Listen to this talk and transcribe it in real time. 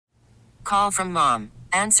call from mom.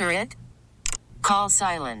 Answer it. Call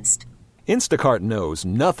silenced. Instacart knows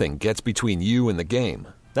nothing gets between you and the game.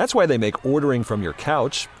 That's why they make ordering from your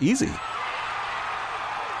couch easy.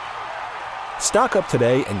 Stock up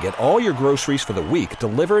today and get all your groceries for the week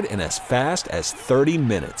delivered in as fast as 30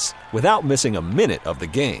 minutes without missing a minute of the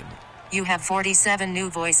game. You have 47 new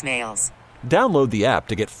voicemails. Download the app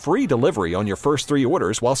to get free delivery on your first 3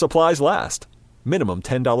 orders while supplies last. Minimum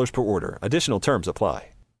 $10 per order. Additional terms apply.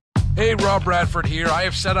 Hey, Rob Bradford here. I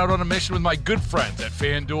have set out on a mission with my good friends at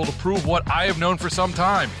FanDuel to prove what I have known for some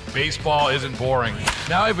time. Baseball isn't boring.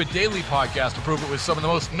 Now I have a daily podcast to prove it with some of the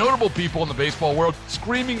most notable people in the baseball world,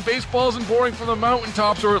 screaming baseball isn't boring from the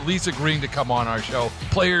mountaintops, or at least agreeing to come on our show.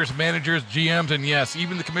 Players, managers, GMs, and yes,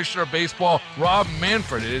 even the commissioner of baseball, Rob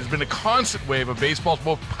Manfred. It has been a constant wave of baseball's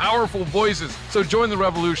most powerful voices. So join the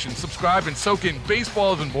revolution. Subscribe and soak in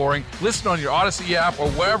Baseball Isn't Boring. Listen on your Odyssey app or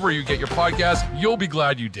wherever you get your podcasts. You'll be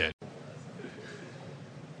glad you did.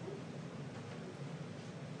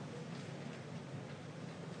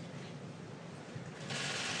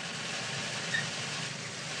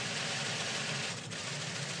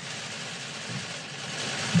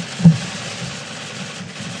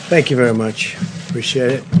 Thank you very much.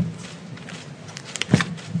 Appreciate it.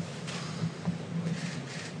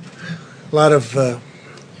 A lot of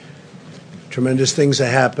tremendous things are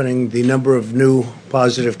happening. The number of new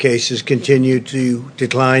positive cases continue to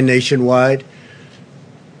decline nationwide.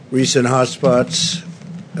 Recent hotspots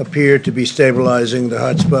appear to be stabilizing. The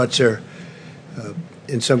hotspots are,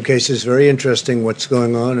 in some cases, very interesting what's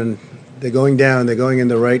going on, and they're going down. They're going in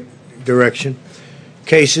the right direction.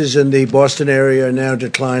 Cases in the Boston area are now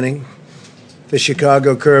declining. The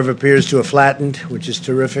Chicago curve appears to have flattened, which is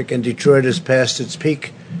terrific, and Detroit has passed its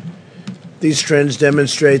peak. These trends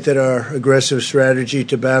demonstrate that our aggressive strategy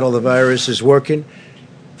to battle the virus is working,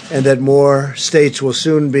 and that more states will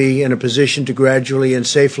soon be in a position to gradually and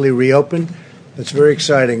safely reopen. That's very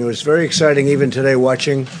exciting. It was very exciting even today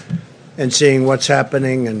watching and seeing what's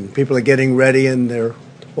happening, and people are getting ready, and they're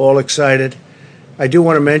all excited. I do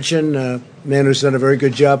want to mention a man who's done a very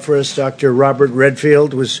good job for us. Dr. Robert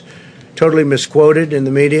Redfield was totally misquoted in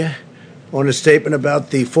the media on a statement about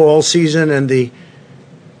the fall season and the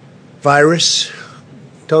virus.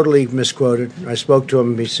 Totally misquoted. I spoke to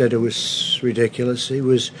him. He said it was ridiculous. He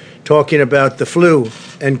was talking about the flu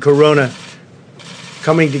and corona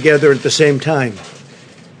coming together at the same time.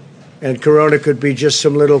 And corona could be just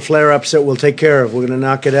some little flare-ups that we'll take care of. We're going to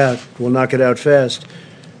knock it out. We'll knock it out fast.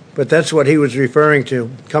 But that's what he was referring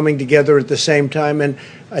to, coming together at the same time. And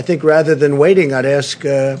I think rather than waiting, I'd ask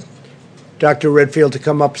Dr. Redfield to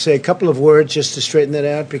come up and say a couple of words just to straighten that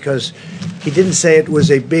out, because he didn't say it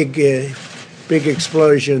was a big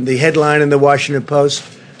explosion. The headline in the Washington Post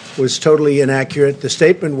was totally inaccurate. The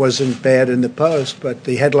statement wasn't bad in the Post, but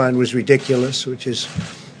the headline was ridiculous, which is,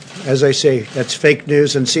 as I say, that's fake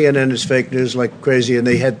news, and CNN is fake news like crazy, and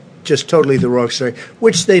they had just totally the wrong story,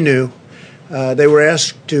 which they knew. They were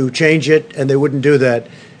asked to change it, and they wouldn't do that.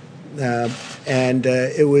 And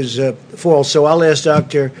it was false. So I'll ask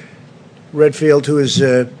Dr. Redfield, who is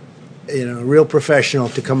a real professional,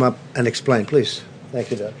 to come up and explain. Please.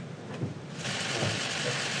 Thank you, Doc.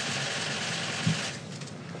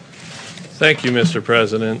 Thank you, Mr.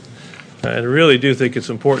 President. I really do think it's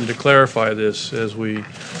important to clarify this as we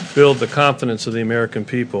build the confidence of the American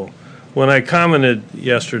people. When I commented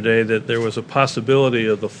yesterday that there was a possibility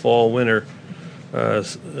of the fall-winter,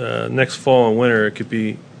 next fall and winter, it could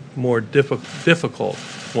be more difficult,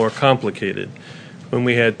 more complicated. When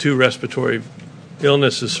we had 2 respiratory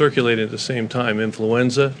illnesses circulating at the same time,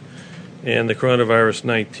 influenza and the coronavirus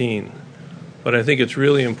 19. But I think it's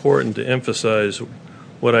really important to emphasize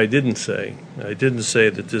what I didn't say. I didn't say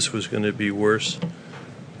that this was going to be worse.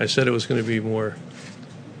 I said it was going to be more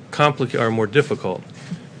difficult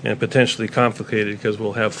and potentially complicated because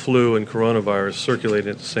we'll have flu and coronavirus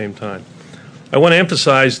circulating at the same time. I want to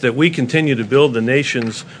emphasize that we continue to build the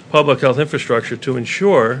nation's public health infrastructure to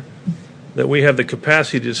ensure that we have the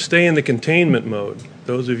capacity to stay in the containment mode.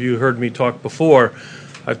 Those of you who heard me talk before,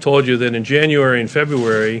 I've told you that in January and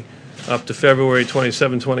February, up to February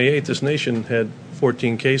 27, 28, this nation had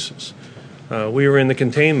 14 cases. We were in the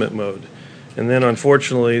containment mode. And then,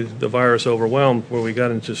 unfortunately, the virus overwhelmed where we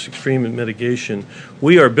got into extreme mitigation.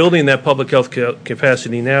 We are building that public health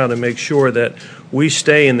capacity now to make sure that we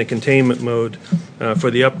stay in the containment mode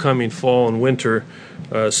for the upcoming fall and winter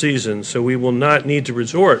season. So we will not need to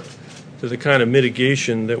resort to the kind of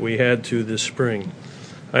mitigation that we had to this spring.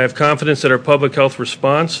 I have confidence that our public health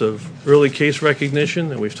response of early case recognition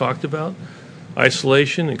that we've talked about,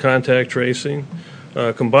 isolation and contact tracing,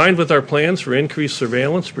 combined with our plans for increased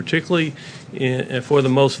surveillance, particularly for the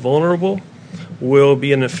most vulnerable, will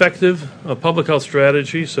be an effective public health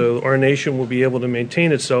strategy so our nation will be able to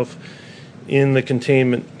maintain itself in the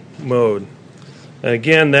containment mode.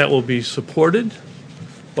 Again, that will be supported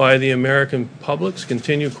by the American public's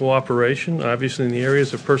continued cooperation, obviously in the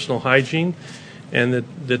areas of personal hygiene and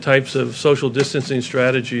the types of social distancing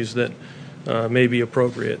strategies that may be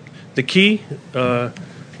appropriate. The key to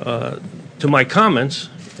my comments,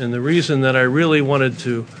 and the reason that I really wanted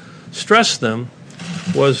to stress them,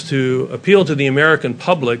 was to appeal to the American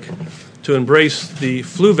public to embrace the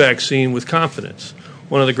flu vaccine with confidence.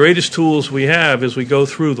 One of the greatest tools we have as we go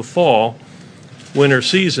through the fall, winter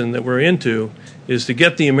season that we're into is to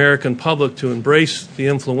get the American public to embrace the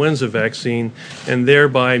influenza vaccine and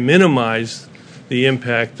thereby minimize the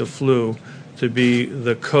impact of flu to be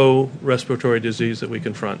the co-respiratory disease that we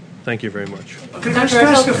confront. Thank you very much. Could I just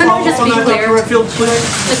ask a follow-up on that, Dr. Redfield, please?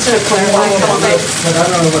 Just to clarify a couple things. But I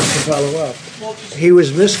don't know what to follow up. He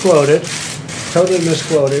was misquoted, totally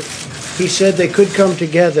misquoted. He said they could come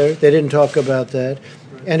together. They didn't talk about that.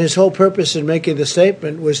 And his whole purpose in making the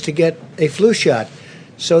statement was to get a flu shot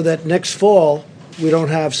so that next fall we don't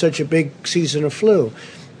have such a big season of flu.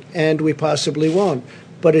 And we possibly won't.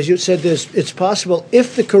 But as you said, it's possible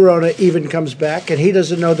if the corona even comes back, and he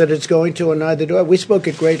doesn't know that it's going to, and neither do I. We spoke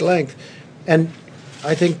at great length. And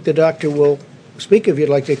I think the doctor will speak if you'd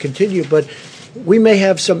like to continue. But we may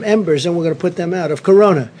have some embers, and we're going to put them out, of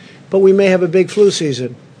corona. But we may have a big flu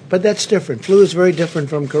season. But that's different. Flu is very different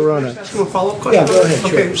from corona. Can I ask you a follow-up question? Yeah, go ahead.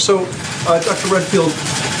 Okay, sure. so Dr. Redfield,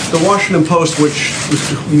 the Washington Post, which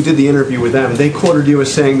you did the interview with them, they quoted you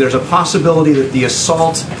as saying there's a possibility that the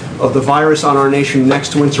assault of the virus on our nation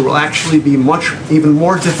next winter will actually be even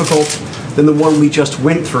more difficult than the one we just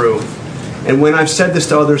went through. And when I've said this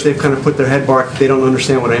to others, they've kind of put their head back. They don't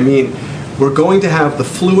understand what I mean. We're going to have the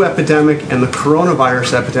flu epidemic and the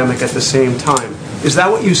coronavirus epidemic at the same time. Is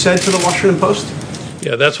that what you said to the Washington Post?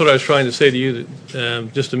 Yeah, that's what I was trying to say to you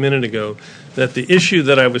just a minute ago, that the issue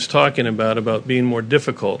that I was talking about being more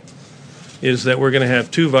difficult, is that we're going to have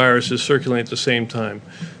two viruses circulating at the same time.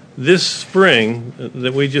 This spring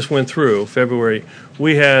that we just went through, February,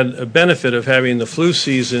 we had a benefit of having the flu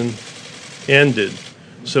season ended.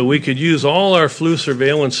 So we could use all our flu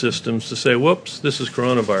surveillance systems to say, whoops, this is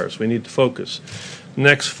coronavirus. We need to focus.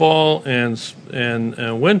 Next fall and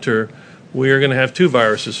winter, we are going to have two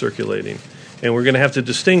viruses circulating. And we're going to have to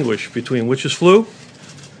distinguish between which is flu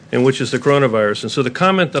and which is the coronavirus. And so the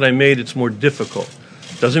comment that I made, it's more difficult.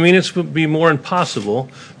 Doesn't mean it's going to be more impossible.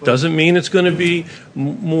 Doesn't mean it's going to be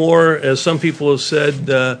more, as some people have said,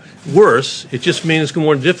 worse. It just means it's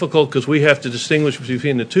more difficult because we have to distinguish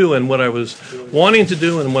between the two. And what I was wanting to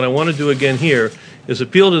do and what I want to do again here is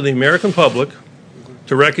appeal to the American public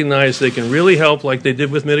to recognize they can really help like they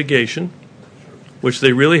did with mitigation, which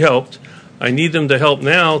they really helped. I need them to help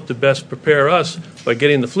now to best prepare us by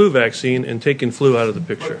getting the flu vaccine and taking flu out of the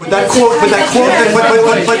picture. But excuse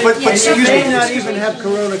me. They may not even have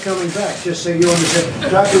corona coming back, just so you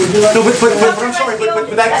understand. Doctor, would you like No, but I'm sorry,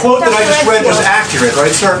 but that quote that I just read was accurate,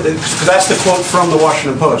 right, sir? Because that's the quote from the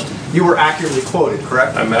Washington Post. You were accurately quoted,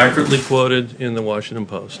 correct? I'm accurately quoted in the Washington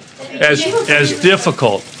Post as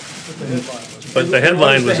difficult. But the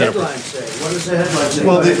headline was inappropriate. What does the headline say?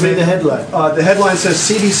 Well, read the headline. The headline says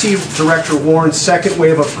CDC Director warns second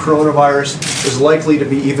wave of coronavirus is likely to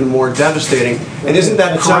be even more devastating. And isn't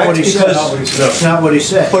that That's correct? not what he said. That's not what he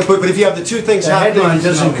said. But if you have the two things The happening, headline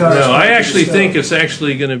doesn't cover. No, I actually think it's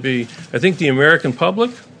actually going to be, I think the American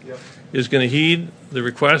public is going to heed the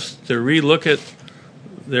request to relook at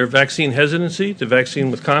their vaccine hesitancy to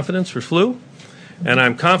vaccine with confidence for flu. And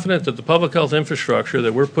I'm confident that the public health infrastructure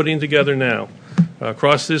that we're putting together now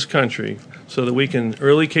across this country so that we can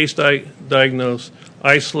early case diagnose,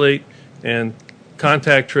 isolate, and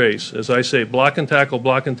contact trace, as I say, block and tackle,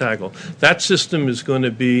 that system is going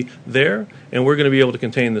to be there, and we're going to be able to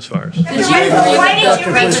contain this virus. Why did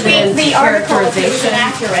you retweet the article if it was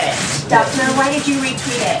inaccurate? Doctor, why did you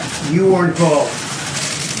retweet it? You weren't called.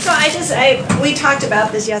 So we talked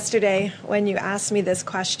about this yesterday when you asked me this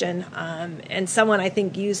question, and someone I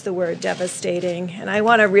think used the word devastating. And I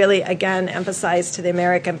want to really, again, emphasize to the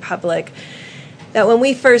American public that when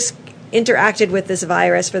we first interacted with this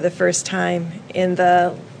virus for the first time in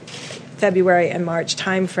the February and March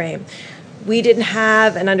timeframe, we didn't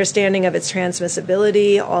have an understanding of its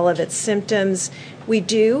transmissibility, all of its symptoms. We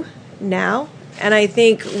do now. And I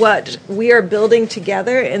think what we are building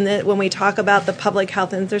together when we talk about the public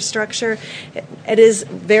health infrastructure, it is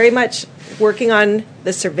very much working on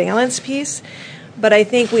the surveillance piece, But I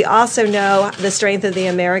think we also know the strength of the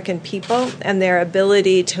American people and their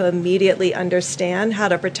ability to immediately understand how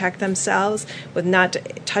to protect themselves with not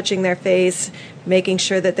touching their face, making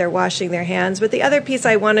sure that they're washing their hands. But the other piece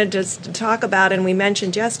I wanted to talk about, and we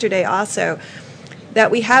mentioned yesterday also,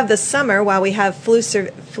 that we have this summer, while we have flu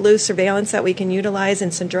surveillance that we can utilize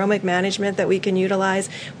and syndromic management that we can utilize,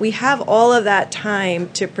 we have all of that time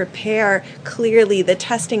to prepare clearly the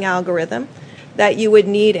testing algorithm that you would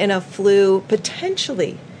need in a flu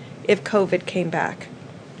potentially if COVID came back.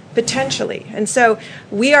 Potentially. And so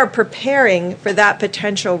we are preparing for that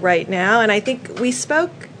potential right now. And I think we spoke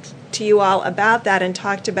to you all about that and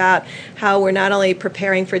talked about how we're not only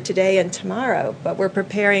preparing for today and tomorrow, but we're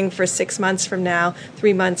preparing for 6 months from now,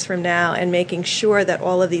 3 months from now, and making sure that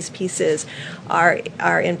all of these pieces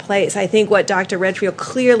are in place. I think what Dr. Redfield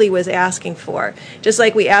clearly was asking for, just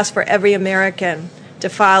like we ask for every American to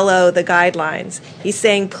follow the guidelines, he's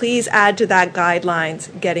saying please add to that guidelines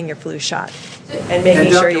getting your flu shot and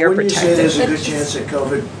making sure you're protected. You say there's a good chance that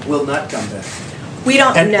COVID will not come back. We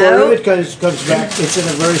don't and know. Or if it comes back, it's in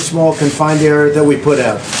a very small, confined area that we put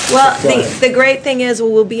out. Well, the great thing is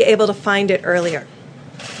we'll be able to find it earlier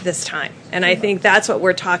this time. And I think that's what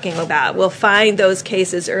we're talking about. We'll find those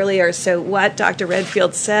cases earlier. So what Dr.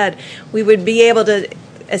 Redfield said, we would be able to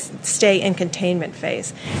stay in containment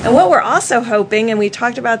phase. And what we're also hoping, and we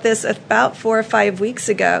talked about this about 4 or 5 weeks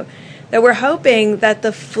ago, that we're hoping that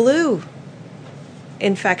the flu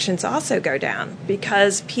infections also go down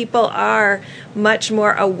because people are much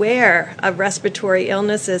more aware of respiratory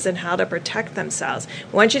illnesses and how to protect themselves.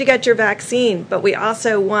 We want you to get your vaccine, but we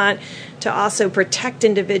also want to also protect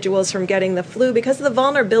individuals from getting the flu because of the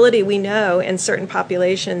vulnerability we know in certain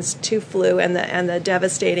populations to flu and the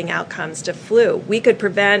devastating outcomes to flu. We could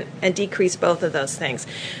prevent and decrease both of those things.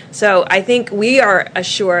 So I think we are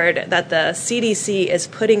assured that the CDC is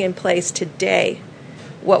putting in place today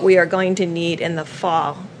what we are going to need in the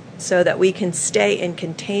fall so that we can stay in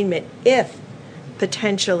containment if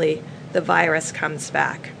potentially the virus comes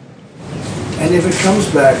back. And if it comes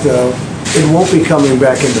back, though, it won't be coming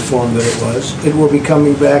back in the form that it was. It will be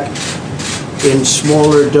coming back in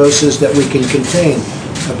smaller doses that we can contain.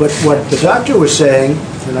 But what the doctor was saying,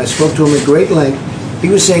 and I spoke to him at great length, he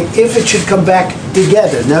was saying if it should come back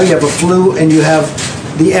together, now you have a flu and you have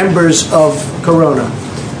the embers of corona.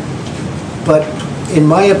 But in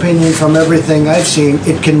my opinion, from everything I've seen,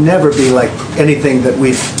 it can never be like anything that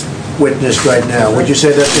we've witnessed right now. Would you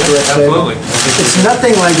say that's the correct statement? Absolutely. It's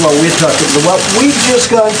nothing like what we're talking about. What we've just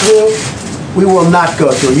gone through, we will not go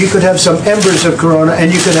through. You could have some embers of corona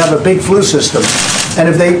and you could have a big flu system. And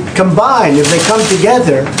if they combine, if they come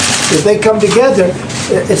together,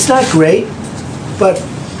 it's not great, but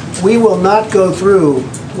we will not go through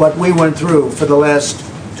what we went through for the last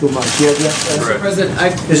 2 months. Yeah? Mr. President,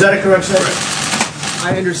 is that a correct statement?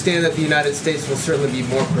 I understand that the United States will certainly be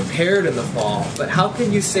more prepared in the fall, but how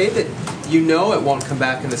can you say that you know it won't come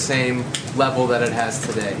back in the same level that it has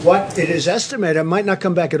today? What it is estimated, it might not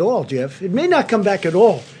come back at all, Jeff. It may not come back at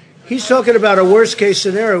all. He's talking about a worst-case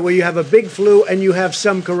scenario where you have a big flu and you have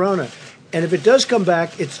some corona. And if it does come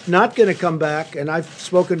back, it's not going to come back, and I've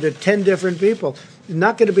spoken to 10 different people, it's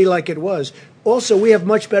not going to be like it was. Also, we have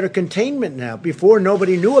much better containment now. Before,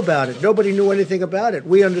 nobody knew about it. Nobody knew anything about it.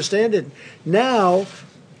 We understand it. Now,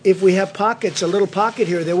 if we have pockets, a little pocket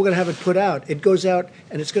here, then we're going to have it put out. It goes out,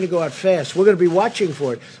 and it's going to go out fast. We're going to be watching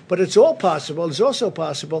for it. But it's all possible. It's also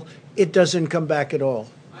possible it doesn't come back at all.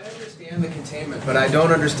 I understand the containment, but I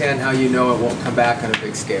don't understand how you know it won't come back on a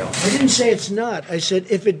big scale. I didn't say it's not. I said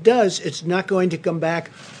if it does, it's not going to come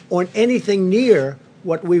back on anything near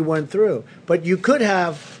what we went through. But you could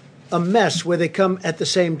have a mess where they come at the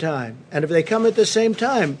same time. And if they come at the same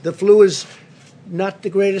time, the flu is not the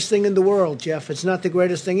greatest thing in the world, Jeff. It's not the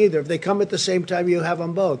greatest thing either. If they come at the same time, you have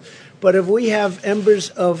them both. But if we have embers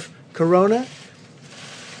of corona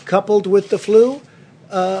coupled with the flu,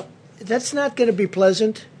 that's not going to be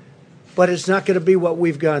pleasant, but it's not going to be what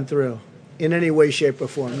we've gone through in any way, shape, or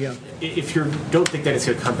form. Yeah. If you don't think that it's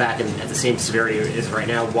going to come back at the same severity as right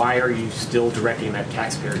now, why are you still directing that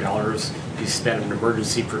taxpayer dollars to spend an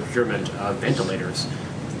emergency procurement of ventilators,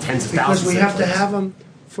 tens of thousands? Because we have to have them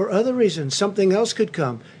for other reasons. Something else could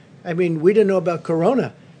come. I mean, we didn't know about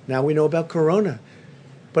corona. Now we know about corona.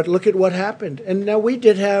 But look at what happened. And now we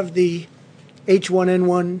did have the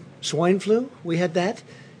H1N1 swine flu. We had that.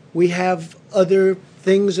 We have other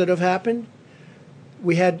things that have happened.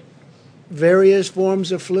 We had various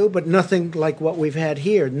forms of flu, but nothing like what we've had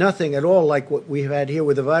here. Nothing at all like what we've had here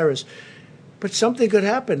with the virus. But something could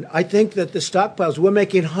happen. I think that the stockpiles, we're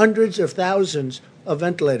making hundreds of thousands of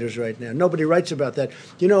ventilators right now. Nobody writes about that.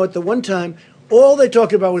 You know, at the one time, All they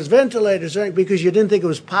talked about was ventilators, right? Because you didn't think it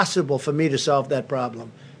was possible for me to solve that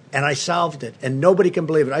problem. And I solved it, and nobody can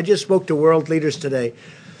believe it. I just spoke to world leaders today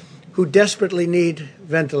who desperately need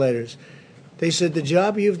ventilators. They said, the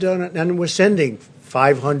job you've done, and we're sending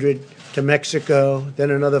 500 to Mexico,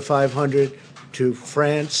 then another 500 to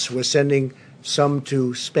France. We're sending some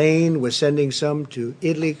to Spain. We're sending some to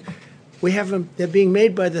Italy. We have them. They're being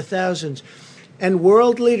made by the thousands. And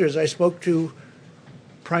world leaders, I spoke to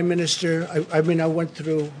Prime Minister, I went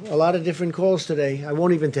through a lot of different calls today. I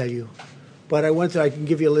won't even tell you. But I can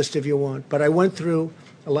give you a list if you want. But I went through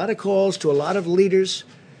a lot of calls to a lot of leaders,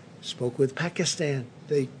 spoke with Pakistan.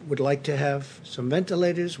 They would like to have some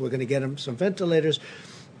ventilators. We're going to get them some ventilators.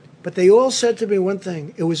 But they all said to me one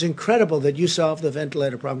thing. It was incredible that you solved the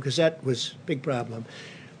ventilator problem, because that was a big problem.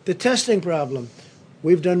 The testing problem,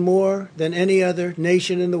 we've done more than any other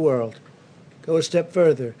nation in the world. Go a step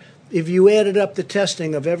further. If you added up the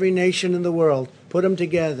testing of every nation in the world, put them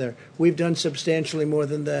together, we've done substantially more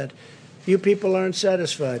than that. You people aren't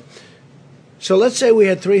satisfied. So let's say we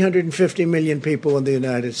had 350 million people in the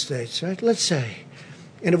United States, right? Let's say.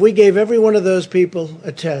 And if we gave every one of those people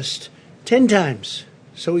a test 10 times,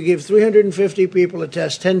 so we gave 350 people a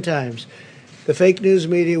test 10 times, the fake news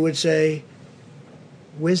media would say,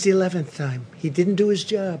 where's the 11th time? He didn't do his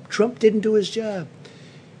job. Trump didn't do his job.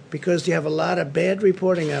 Because you have a lot of bad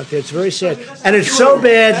reporting out there. It's very sad. And it's so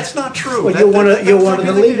bad. That's not true. Well, you're one of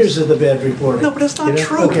the leaders of the bad reporting. No, but that's not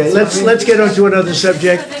true. Okay, let's get on to another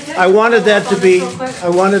subject. I wanted that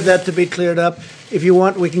to be cleared up. If you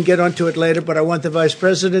want, we can get onto it later, but I want the Vice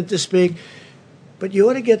President to speak. But you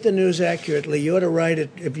ought to get the news accurately. You ought to write it.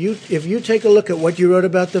 If you take a look at what you wrote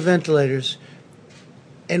about the ventilators,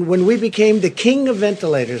 and when we became the king of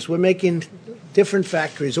ventilators, we're making different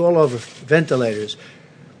factories all over ventilators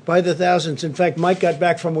by the thousands. In fact, Mike got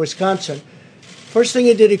back from Wisconsin. First thing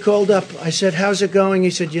he did, he called up. I said, how's it going? He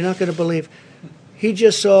said, you're not going to believe. He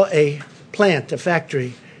just saw a plant, a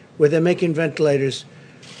factory, where they're making ventilators.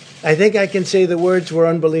 I think I can say the words were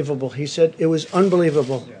unbelievable. He said it was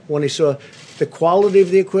unbelievable when he saw the quality of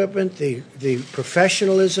the equipment, the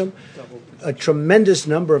professionalism, a tremendous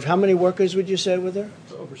number of, how many workers would you say were there?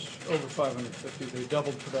 Over 550. They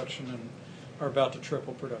doubled production and are about to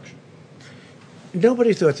triple production.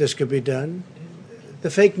 Nobody thought this could be done. The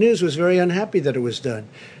fake news was very unhappy that it was done.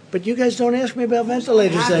 But you guys don't ask me about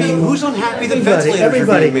ventilators anymore. Who's unhappy that ventilators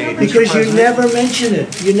everybody, are being made, because you never mention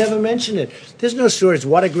it. You never mention it. There's no stories.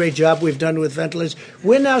 What a great job we've done with ventilators.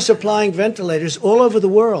 We're now supplying ventilators all over the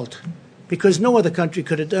world because no other country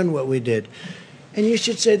could have done what we did. And you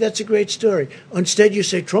should say that's a great story. Instead, you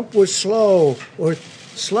say Trump was slow or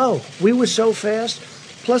slow. We were so fast.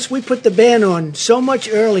 Plus, we put the ban on so much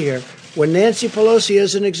earlier. When Nancy Pelosi,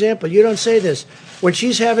 as an example, you don't say this, when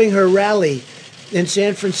she's having her rally in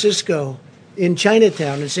San Francisco, in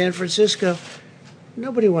Chinatown in San Francisco,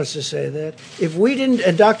 nobody wants to say that. If we didn't,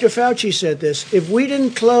 and Dr. Fauci said this, if we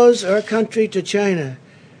didn't close our country to China,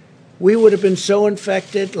 we would have been so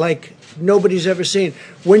infected like nobody's ever seen.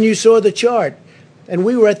 When you saw the chart, and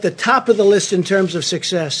we were at the top of the list in terms of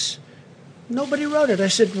success, nobody wrote it. I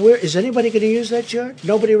said, where is anybody going to use that chart?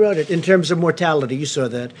 Nobody wrote it. In terms of mortality, you saw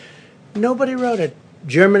that. Nobody wrote it.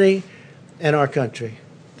 Germany and our country,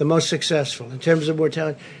 the most successful in terms of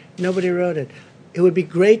mortality. Nobody wrote it. It would be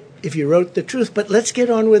great if you wrote the truth, but let's get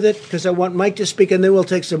on with it because I want Mike to speak, and then we'll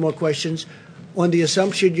take some more questions on the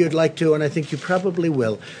assumption you'd like to, and I think you probably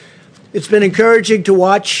will. It's been encouraging to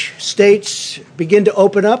watch states begin to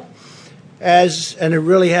open up, and it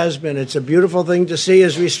really has been. It's a beautiful thing to see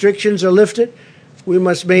as restrictions are lifted. We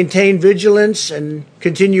must maintain vigilance and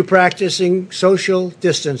continue practicing social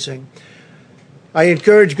distancing. I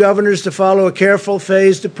encourage governors to follow a careful,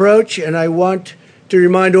 phased approach, and I want to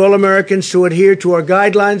remind all Americans to adhere to our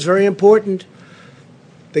guidelines, very important.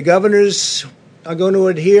 The governors are going to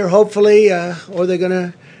adhere, hopefully, or they're going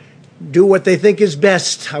to do what they think is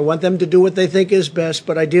best. I want them to do what they think is best,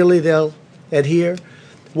 but ideally they'll adhere.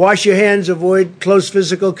 Wash your hands, avoid close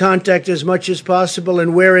physical contact as much as possible,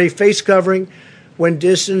 and wear a face covering when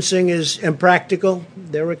distancing is impractical.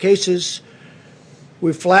 There are cases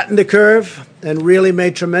we've flattened the curve and really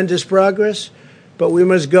made tremendous progress, but we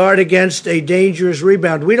must guard against a dangerous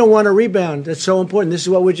rebound. We don't want a rebound. That's so important. This is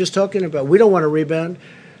what we're just talking about. We don't want a rebound.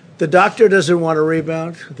 The doctor doesn't want a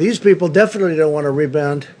rebound. These people definitely don't want a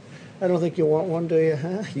rebound. I don't think you want one, do you?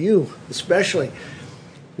 Huh? You, especially.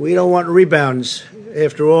 We don't want rebounds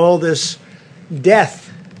after all this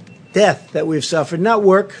death that we've suffered. Not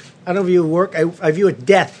work. I don't view work. I view it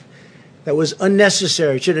death that was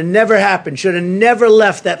unnecessary. Should have never happened. Should have never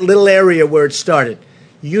left that little area where it started.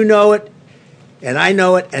 You know it, and I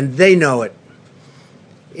know it, and they know it.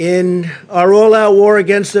 In our all-out war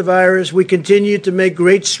against the virus, we continue to make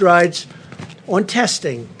great strides on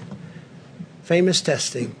testing, famous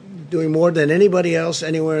testing, doing more than anybody else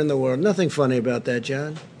anywhere in the world. Nothing funny about that,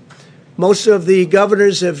 John. Most of the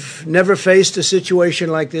governors have never faced a situation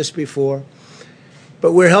like this before,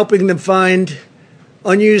 but we're helping them find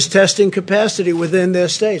unused testing capacity within their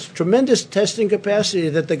states. Tremendous testing capacity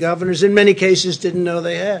that the governors, in many cases, didn't know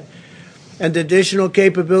they had. And additional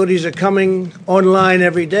capabilities are coming online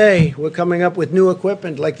every day. We're coming up with new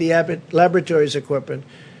equipment, like the Abbott Laboratories equipment,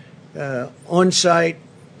 on-site,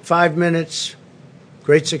 5 minutes,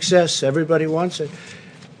 great success. Everybody wants it.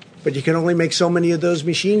 But you can only make so many of those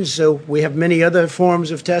machines, so we have many other forms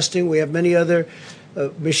of testing. We have many other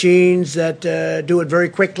machines that do it very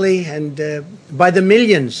quickly and by the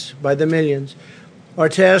millions. Our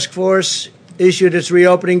task force issued its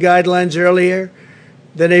reopening guidelines earlier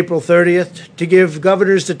than April 30th to give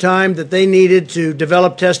governors the time that they needed to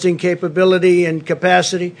develop testing capability and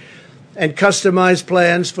capacity and customize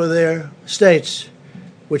plans for their states,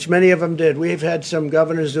 which many of them did. We've had some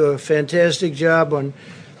governors do a fantastic job on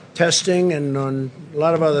testing and on a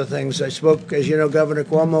lot of other things. I spoke, as you know, Governor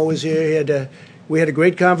Cuomo was here. We had a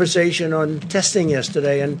great conversation on testing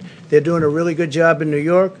yesterday, and they're doing a really good job in New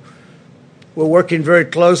York. We're working very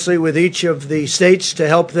closely with each of the states to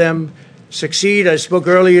help them succeed. I spoke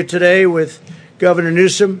earlier today with Governor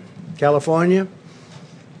Newsom, California,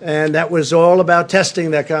 and that was all about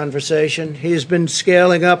testing, that conversation. He's been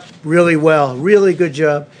scaling up really well, really good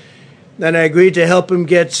job. And I agreed to help him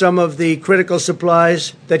get some of the critical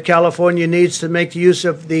supplies that California needs to make use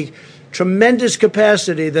of the tremendous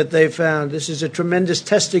capacity that they found. This is a tremendous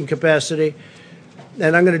testing capacity,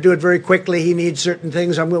 and I'm going to do it very quickly. He needs certain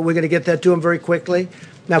things. We're going to get that to him very quickly.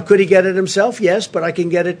 Now, could he get it himself? Yes, but I can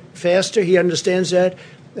get it faster. He understands that,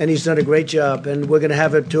 and he's done a great job. And we're going to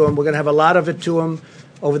have it to him. We're going to have a lot of it to him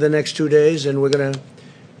over the next 2 days, and we're going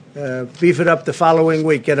to beef it up the following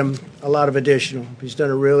week, get him a lot of additional. He's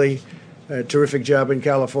done a really terrific job in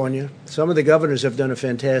California. Some of the governors have done a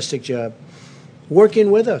fantastic job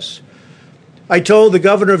working with us. I told the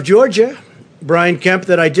governor of Georgia, Brian Kemp,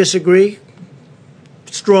 that I disagree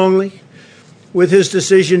strongly with his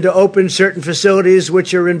decision to open certain facilities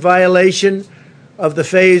which are in violation of the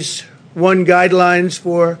Phase 1 guidelines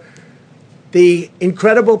for the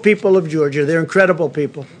incredible people of Georgia. They're incredible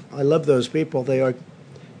people. I love those people. They're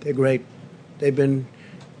great. They've been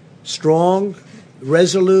strong,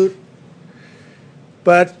 resolute,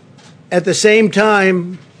 but at the same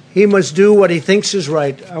time, he must do what he thinks is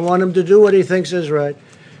right. I want him to do what he thinks is right.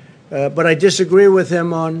 But I disagree with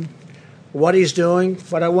him on what he's doing,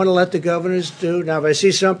 what I want to let the governors do. Now, if I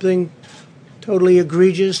see something totally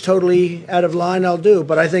egregious, totally out of line, I'll do.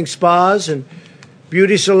 But I think spas and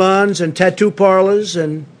beauty salons and tattoo parlors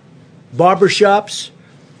and barbershops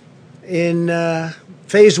in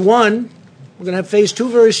Phase 1, we're going to have Phase 2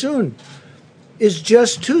 very soon, is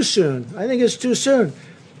just too soon. I think it's too soon.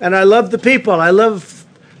 And I love the people. I love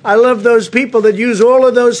those people that use all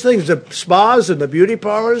of those things, the spas and the beauty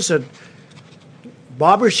parlors and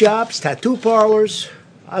barbershops, tattoo parlors.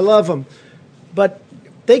 I love them. But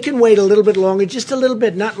they can wait a little bit longer, just a little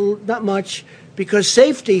bit, not much, because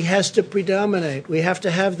safety has to predominate. We have to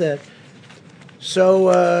have that. So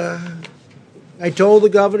I told the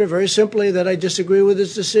governor very simply that I disagree with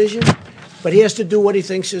his decision, but he has to do what he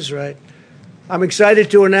thinks is right. I'm excited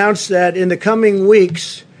to announce that in the coming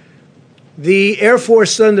weeks, the Air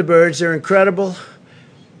Force Thunderbirds, they're incredible,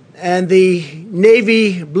 and the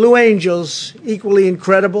Navy Blue Angels, equally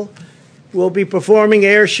incredible, will be performing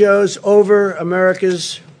air shows over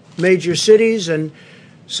America's major cities and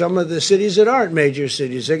some of the cities that aren't major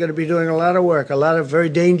cities. They're going to be doing a lot of work, a lot of very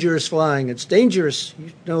dangerous flying. It's dangerous.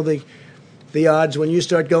 You know the odds when you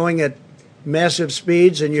start going at massive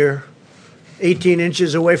speeds and you're 18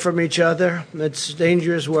 inches away from each other. It's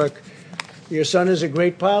dangerous work. Your son is a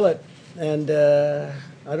great pilot, and I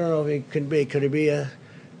don't know if he can be. Could he be a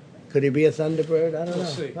Thunderbird? I don't know.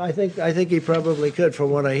 See. I think he probably could,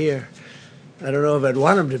 from what I hear. I don't know if I'd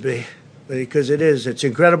want him to be, because it's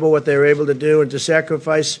incredible what they're able to do, and to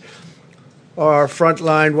sacrifice our front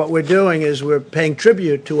line. What we're doing is we're paying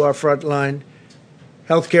tribute to our front line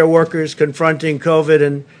healthcare workers confronting COVID,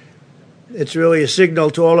 and it's really a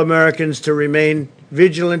signal to all Americans to remain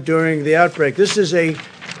vigilant during the outbreak. This is a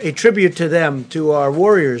tribute to them, to our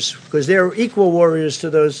warriors, because they're equal warriors to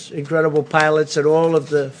those incredible pilots and all of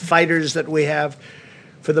the fighters that we have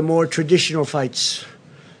for the more traditional fights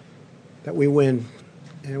that we win,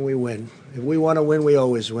 and we win. If we want to win, we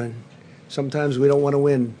always win. Sometimes we don't want to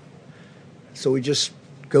win, so we just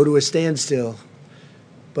go to a standstill.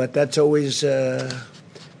 But that's always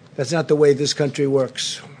That's not the way this country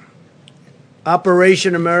works.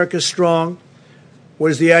 Operation America Strong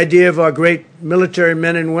was the idea of our great military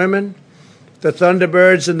men and women, the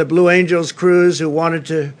Thunderbirds and the Blue Angels crews who wanted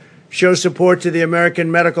to show support to the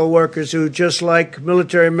American medical workers who, just like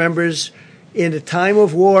military members in a time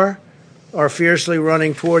of war, are fiercely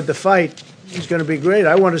running toward the fight. It's going to be great.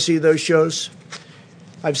 I want to see those shows.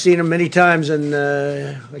 I've seen them many times, and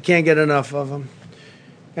I can't get enough of them.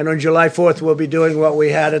 And on July 4th, we'll be doing what we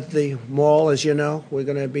had at the mall, as you know. We're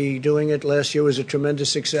going to be doing it. Last year was a tremendous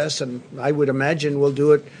success, and I would imagine we'll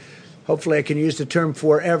do it. Hopefully I can use the term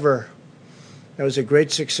forever. That was a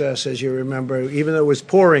great success, as you remember. Even though it was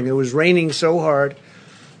pouring, it was raining so hard.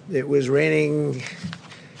 It was raining.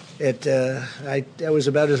 That was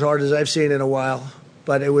about as hard as I've seen in a while.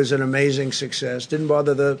 But it was an amazing success. Didn't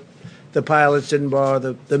bother the pilots, didn't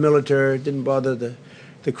bother the military, didn't bother the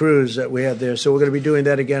crews that we had there. So we're going to be doing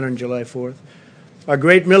that again on July 4th. Our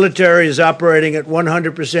great military is operating at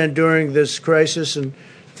 100% during this crisis, and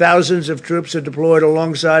thousands of troops are deployed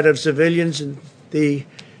alongside of civilians in the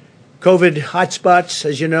COVID hotspots.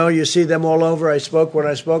 As you know, you see them all over. When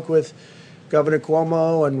I spoke with Governor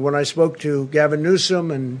Cuomo and when I spoke to Gavin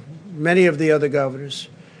Newsom and many of the other governors,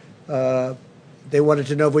 they wanted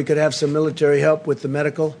to know if we could have some military help with the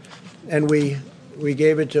medical, and we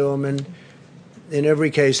gave it to them. And in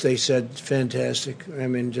every case, they said, fantastic. I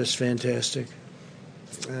mean, just fantastic.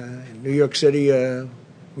 New York City,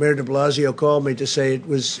 Mayor de Blasio called me to say it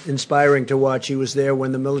was inspiring to watch. He was there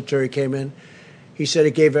when the military came in. He said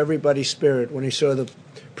it gave everybody spirit when he saw the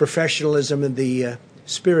professionalism and the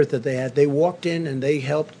spirit that they had. They walked in and they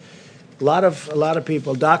helped a lot of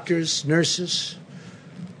people, doctors, nurses,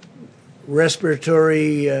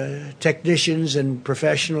 respiratory technicians and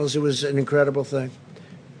professionals. It was an incredible thing.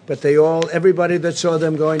 But everybody that saw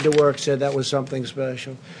them going to work said that was something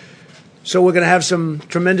special. So we're going to have some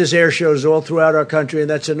tremendous air shows all throughout our country, and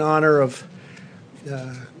that's in honor of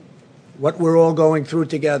what we're all going through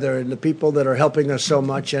together and the people that are helping us so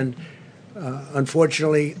much. And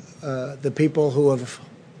unfortunately, the people who have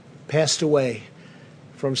passed away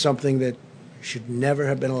from something that should never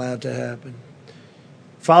have been allowed to happen.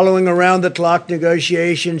 Following around-the-clock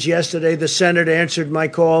negotiations yesterday, the Senate answered my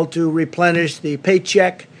call to replenish the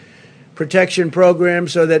Paycheck Protection Program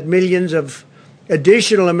so that millions of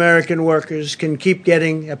additional American workers can keep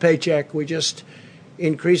getting a paycheck. We just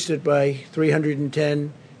increased it by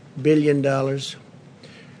 $310 billion. I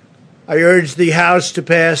urged the House to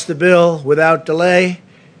pass the bill without delay.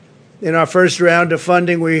 In our first round of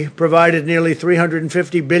funding, we provided nearly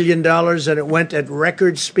 $350 billion, and it went at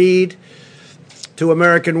record speed to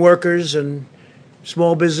American workers and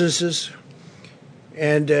small businesses.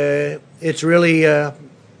 And it's really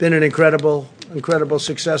been an incredible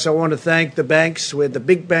success. I want to thank the banks. We had the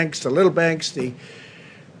big banks, the little banks, the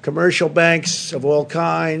commercial banks of all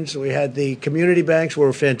kinds. We had the community banks,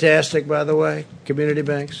 were fantastic, by the way, community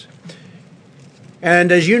banks.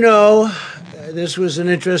 And as you know, this was an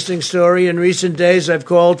interesting story. In recent days, I've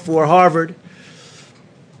called for Harvard,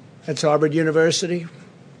 that's Harvard University,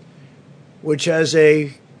 which has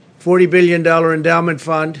a $40 billion endowment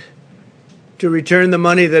fund, to return the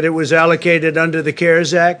money that it was allocated under the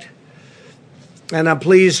CARES Act. And I'm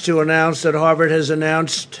pleased to announce that Harvard has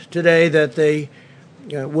announced today that they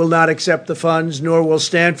will not accept the funds, nor will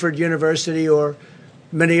Stanford University or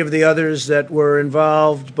many of the others that were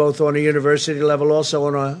involved, both on a university level, also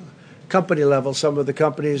on a company level. Some of the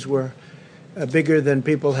companies were bigger than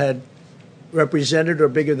people had represented or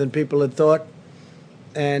bigger than people had thought,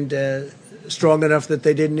 and strong enough that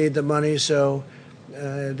they didn't need the money. So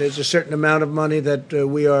there's a certain amount of money that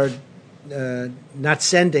we are not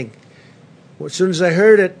sending. As soon as I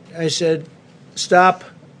heard it, I said, stop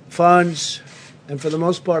funds. And for the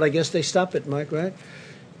most part, I guess they stopped it, Mike, right?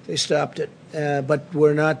 They stopped it. But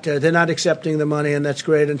they're not accepting the money, and that's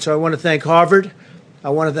great. And so I want to thank Harvard. I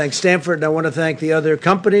want to thank Stanford, and I want to thank the other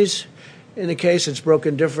companies. In the case, it's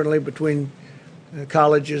broken differently between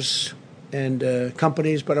colleges and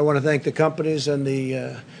companies, but I want to thank the companies and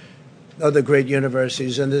the other great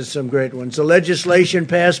universities, and there's some great ones. The legislation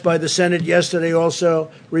passed by the Senate yesterday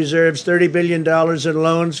also reserves $30 billion in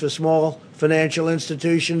loans for small financial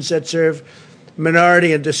institutions that serve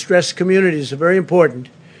minority and distressed communities. Very important.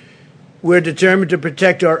 We're determined to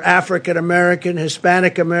protect our African American,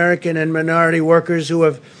 Hispanic American, and minority workers who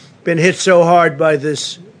have been hit so hard by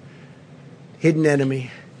this hidden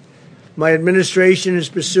enemy. My administration is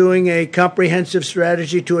pursuing a comprehensive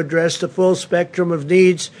strategy to address the full spectrum of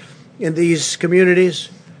needs in these communities,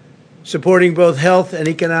 supporting both health and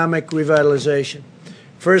economic revitalization.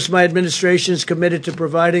 First, my administration is committed to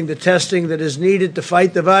providing the testing that is needed to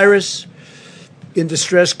fight the virus. in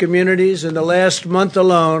distressed communities. In the last month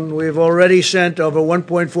alone, we've already sent over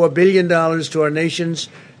 $1.4 billion to our nation's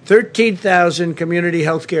 13,000 community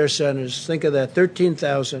health care centers. Think of that,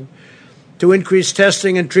 13,000, to increase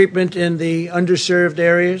testing and treatment in the underserved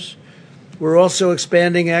areas. We're also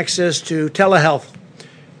expanding access to telehealth.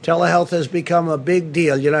 Telehealth has become a big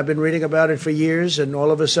deal. You know, I've been reading about it for years, and all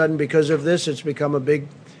of a sudden, because of this, it's become a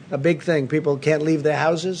big thing. People can't leave their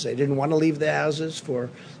houses. They didn't want to leave their houses for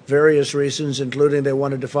various reasons, including they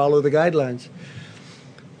wanted to follow the guidelines.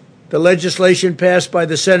 The legislation passed by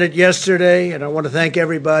the Senate yesterday, and I want to thank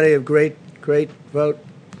everybody. A great vote.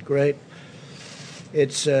 Great.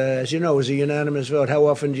 It's, as you know, it was a unanimous vote. How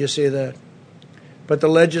often do you see that? But the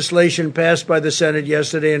legislation passed by the Senate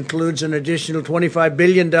yesterday includes an additional $25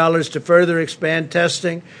 billion to further expand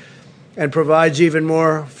testing and provides even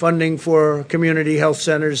more funding for community health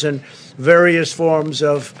centers and various forms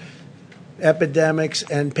of epidemics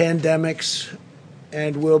and pandemics.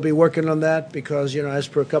 And we'll be working on that because, you know, as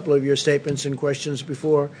per a couple of your statements and questions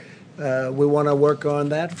before, we want to work on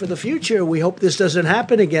that for the future. We hope this doesn't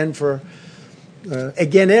happen again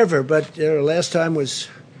ever. But last time was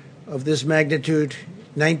of this magnitude,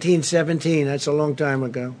 1917. That's a long time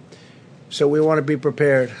ago. So we want to be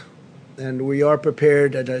prepared. And we are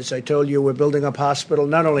prepared. And as I told you, we're building up hospital,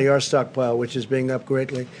 not only our stockpile, which is being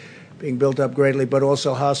built up greatly, but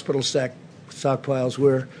also hospital stockpiles.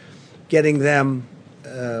 We're getting them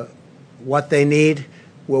what they need.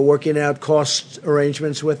 We're working out cost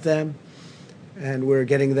arrangements with them. And we're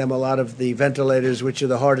getting them a lot of the ventilators, which are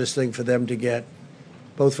the hardest thing for them to get,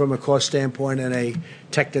 both from a cost standpoint and a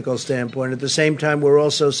technical standpoint. At the same time, we're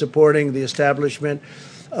also supporting the establishment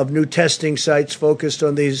of new testing sites focused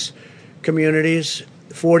on these communities.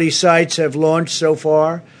 40 sites have launched so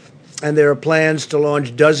far, and there are plans to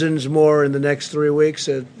launch dozens more in the next 3 weeks.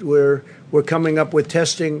 We're coming up with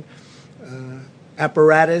testing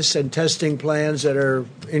apparatus and testing plans that are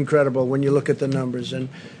incredible when you look at the numbers. And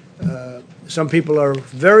some people are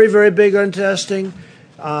very, very big on testing.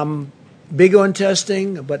 But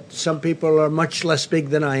some people are much less big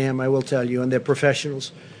than I am, I will tell you, and they're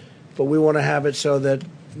professionals. But we want to have it so that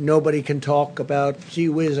nobody can talk about, gee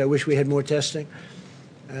whiz, I wish we had more testing.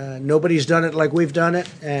 Nobody's done it like we've done it,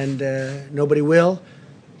 and nobody will.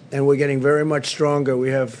 And we're getting very much stronger. We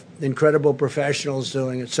have incredible professionals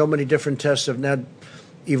doing it. So many different tests have now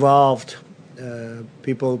evolved.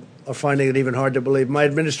 People are finding it even hard to believe. My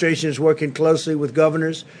administration is working closely with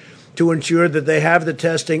governors to ensure that they have the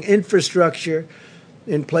testing infrastructure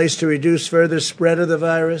in place to reduce further spread of the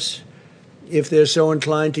virus if they're so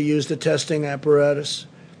inclined to use the testing apparatus,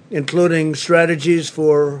 including strategies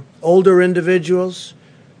for older individuals,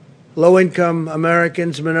 low-income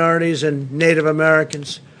Americans, minorities, and Native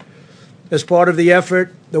Americans. As part of the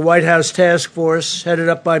effort, the White House Task Force, headed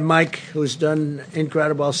up by Mike, who's done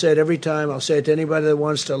incredible. I'll say it every time. I'll say it to anybody that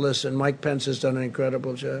wants to listen. Mike Pence has done an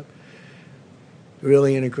incredible job.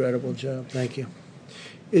 Really an incredible job. Thank you.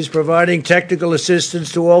 Is providing technical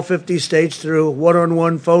assistance to all 50 states through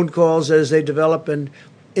one-on-one phone calls as they develop and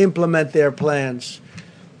implement their plans.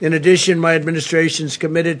 In addition, my administration is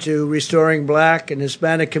committed to restoring Black and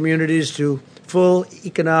Hispanic communities to full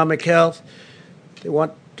economic health. They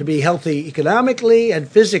want to be healthy economically and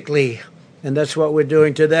physically, and that's what we're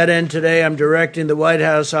doing. To that end, today I'm directing the White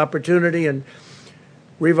House Opportunity and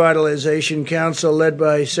Revitalization Council, led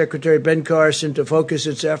by Secretary Ben Carson, to focus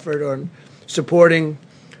its effort on supporting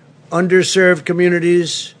underserved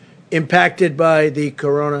communities impacted by the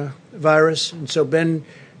coronavirus. And so Ben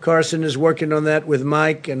Carson is working on that with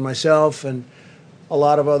Mike and myself and a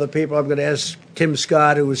lot of other people. I'm going to ask Tim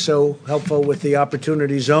Scott, who was so helpful with the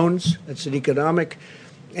opportunity zones. That's an economic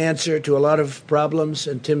answer to a lot of problems,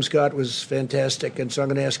 and Tim Scott was fantastic. And so I'm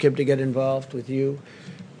going to ask him to get involved with you,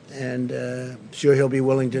 and I'm sure he'll be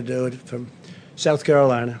willing to do it from South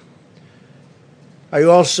Carolina. I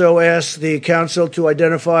also asked the Council to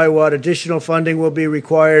identify what additional funding will be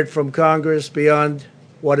required from Congress beyond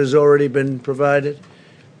what has already been provided.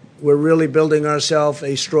 We're really building ourselves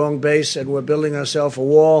a strong base, and we're building ourselves a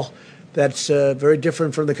wall that's very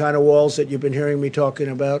different from the kind of walls that you've been hearing me talking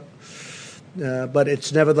about. But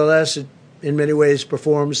it's nevertheless, it in many ways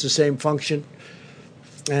performs the same function,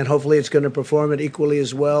 and hopefully it's going to perform it equally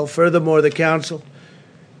as well. Furthermore, the Council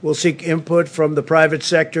will seek input from the private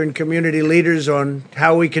sector and community leaders on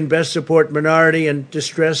how we can best support minority and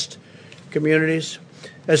distressed communities.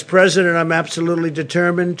 As president, I'm absolutely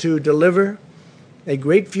determined to deliver a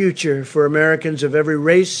great future for Americans of every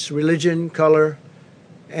race, religion, color,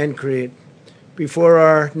 and creed. Before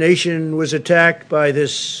our nation was attacked by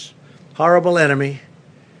this horrible enemy,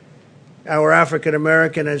 our African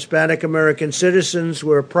American and Hispanic American citizens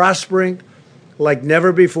were prospering, like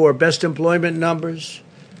never before. Best employment numbers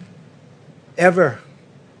ever.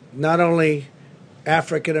 Not only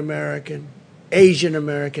African American, Asian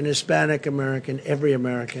American, Hispanic American, every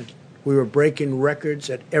American. We were breaking records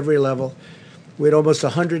at every level. We had almost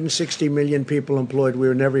 160 million people employed. We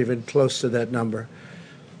were never even close to that number.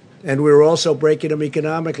 And we were also breaking them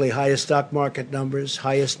economically, highest stock market numbers,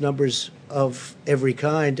 highest numbers of every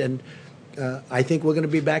kind. And I think we're going to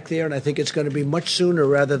be back there, and I think it's going to be much sooner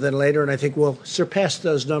rather than later, and I think we'll surpass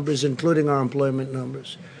those numbers, including our employment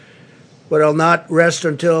numbers. But I'll not rest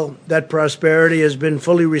until that prosperity has been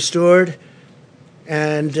fully restored.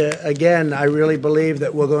 And again, I really believe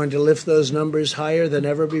that we're going to lift those numbers higher than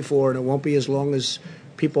ever before, and it won't be as long as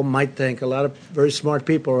people might think. A lot of very smart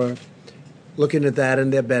people are looking at that,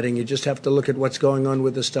 and they're betting. You just have to look at what's going on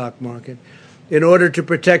with the stock market. In order to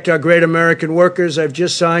protect our great American workers, I've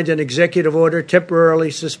just signed an executive order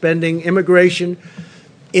temporarily suspending immigration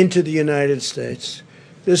into the United States.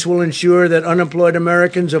 This will ensure that unemployed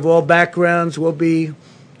Americans of all backgrounds will be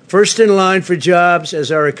first in line for jobs as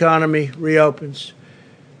our economy reopens.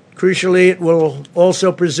 Crucially, it will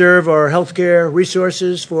also preserve our health care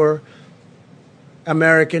resources for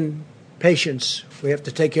American patients. We have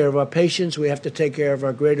to take care of our patients. We have to take care of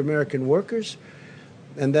our great American workers.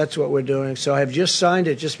 And that's what we're doing. So I've just signed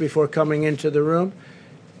it just before coming into the room.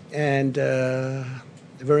 And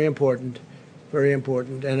very important, very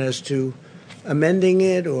important. And as to amending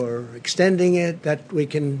it or extending it, that we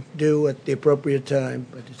can do at the appropriate time.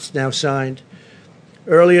 But it's now signed.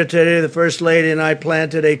 Earlier today, the First Lady and I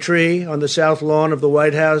planted a tree on the south lawn of the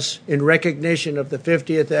White House in recognition of the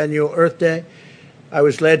 50th annual Earth Day. I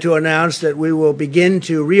was led to announce that we will begin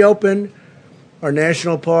to reopen our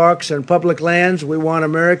national parks and public lands. We want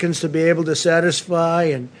Americans to be able to satisfy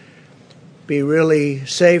and be really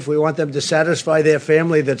safe. We want them to satisfy their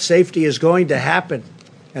family that safety is going to happen,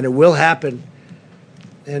 and it will happen,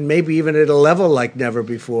 and maybe even at a level like never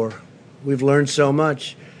before. We've learned so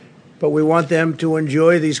much. But we want them to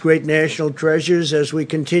enjoy these great national treasures as we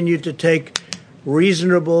continue to take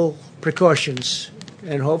reasonable precautions,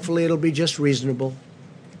 and hopefully it'll be just reasonable.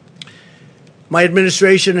 My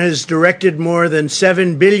administration has directed more than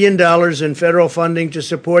 $7 billion in federal funding to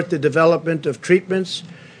support the development of treatments,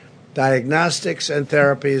 diagnostics, and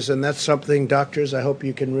therapies, and that's something, doctors, I hope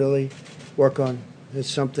you can really work on. It's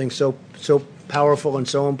something so powerful and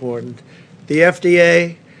so important. The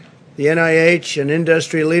FDA, the NIH, and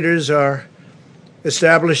industry leaders are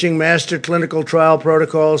establishing master clinical trial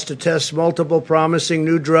protocols to test multiple promising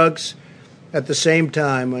new drugs at the same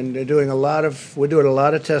time, and we're doing a lot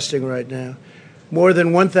of testing right now. More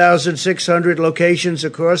than 1,600 locations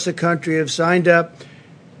across the country have signed up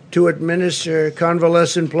to administer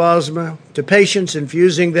convalescent plasma to patients,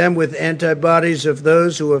 infusing them with antibodies of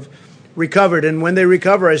those who have recovered. And when they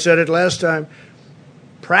recover, I said it last time,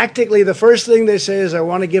 practically the first thing they say is, I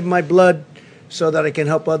want to give my blood so that I can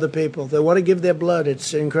help other people. They want to give their blood.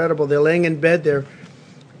 It's incredible. They're laying in bed. They're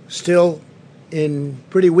still in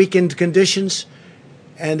pretty weakened conditions,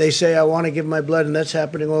 and they say, I want to give my blood, and that's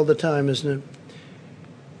happening all the time, isn't it?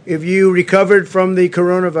 If you recovered from the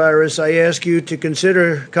coronavirus, I ask you to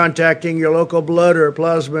consider contacting your local blood or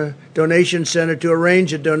plasma donation center to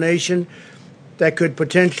arrange a donation that could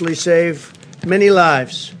potentially save many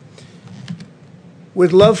lives.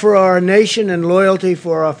 With love for our nation and loyalty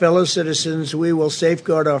for our fellow citizens, we will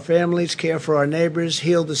safeguard our families, care for our neighbors,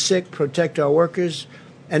 heal the sick, protect our workers,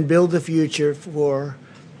 and build the future for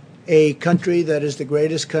a country that is the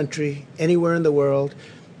greatest country anywhere in the world,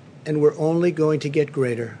 and we're only going to get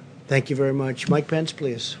greater. Thank you very much. Mike Pence,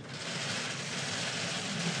 please.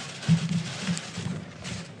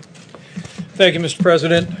 Thank you, Mr.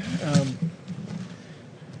 President.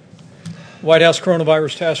 White House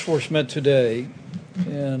Coronavirus Task Force met today,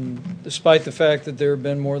 and despite the fact that there have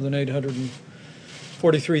been more than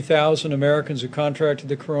 843,000 Americans who contracted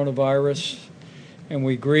the coronavirus, and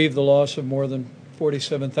we grieve the loss of more than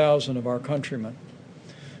 47,000 of our countrymen.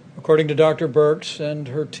 According to Dr. Birx and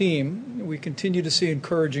her team, we continue to see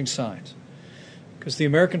encouraging signs because the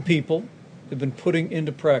American people have been putting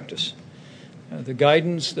into practice the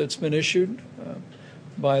guidance that's been issued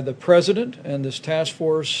by the President and this task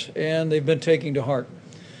force, and they've been taking to heart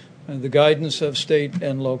the guidance of state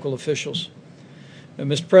and local officials.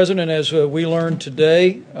 Mr. President, as we learned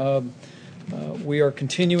today, we are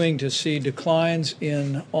continuing to see declines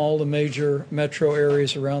in all the major metro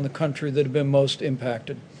areas around the country that have been most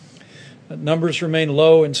impacted. Numbers remain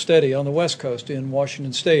low and steady on the West Coast, in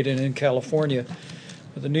Washington State and in California.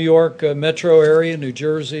 The New York metro area, New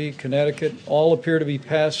Jersey, Connecticut, all appear to be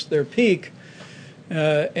past their peak.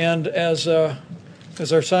 And as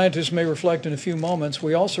as our scientists may reflect in a few moments,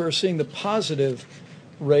 we also are seeing the positive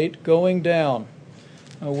rate going down,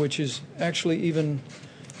 which is actually even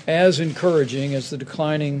as encouraging as the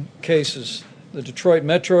declining cases. The Detroit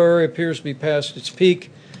metro area appears to be past its peak.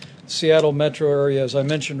 The Seattle metro area, as I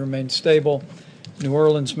mentioned, remains stable. New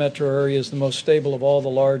Orleans metro area is the most stable of all the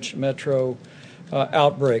large metro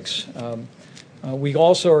outbreaks. We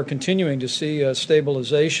also are continuing to see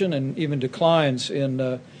stabilization and even declines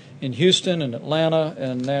in Houston and Atlanta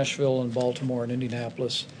and Nashville and Baltimore and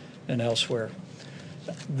Indianapolis and elsewhere.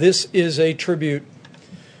 This is a tribute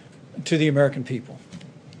to the American people,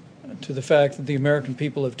 to the fact that the American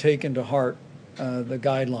people have taken to heart the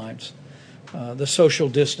guidelines, the social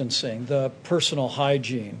distancing, the personal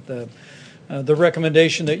hygiene, the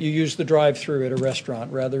recommendation that you use the drive-through at a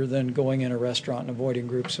restaurant rather than going in a restaurant and avoiding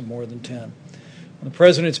groups of more than 10. On the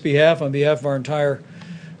President's behalf, on behalf of our entire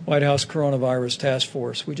White House Coronavirus Task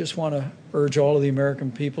Force, we just want to urge all of the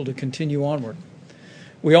American people to continue onward.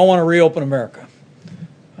 We all want to reopen America,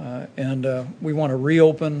 and we want to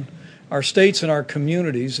reopen our states and our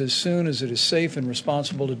communities as soon as it is safe and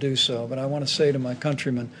responsible to do so. But I want to say to my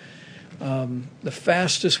countrymen, the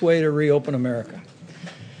fastest way to reopen America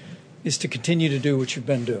is to continue to do what you've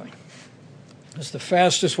been doing. It's the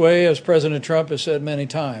fastest way, as President Trump has said many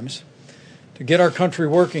times, to get our country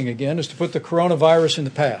working again is to put the coronavirus in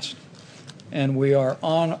the past. And we are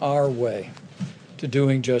on our way to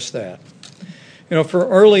doing just that. You know, for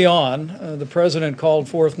early on, the President called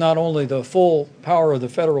forth not only the full power of the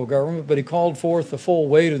federal government, but he called forth the full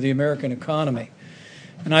weight of the American economy.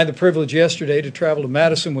 And I had the privilege yesterday to travel to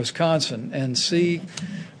Madison, Wisconsin, and see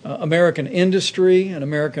American industry and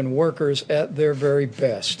American workers at their very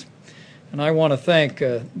best. And I want to thank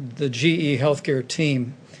the GE Healthcare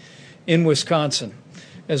team in Wisconsin,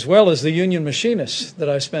 as well as the union machinists that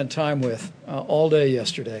I spent time with all day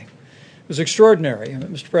yesterday. It was extraordinary.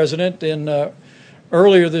 Mr. President,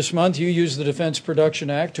 earlier this month, you used the Defense Production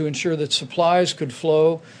Act to ensure that supplies could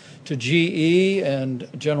flow to GE and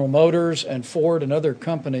General Motors and Ford and other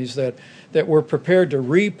companies that were prepared to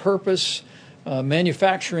repurpose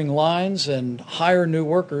manufacturing lines and hire new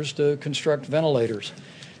workers to construct ventilators.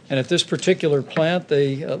 And at this particular plant,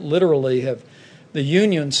 they literally have, the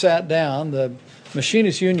union sat down, the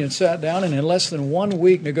machinist union sat down, and in less than 1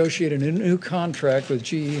 week negotiated a new contract with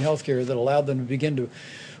GE Healthcare that allowed them to begin to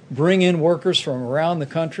bring in workers from around the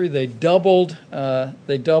country. They doubled their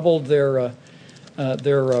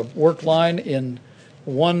work line in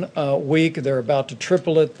 1 week. They're about to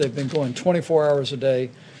triple it. They've been going 24 hours a day,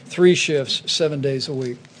 3 shifts, 7 days a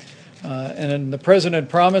week. And then the President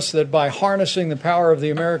promised that by harnessing the power of the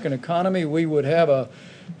American economy, we would have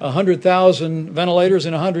 100,000 ventilators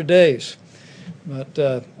in 100 days. But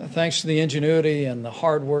thanks to the ingenuity and the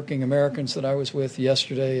hardworking Americans that I was with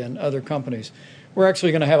yesterday and other companies, we're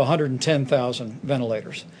actually going to have 110,000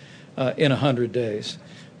 ventilators in 100 days.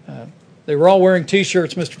 They were all wearing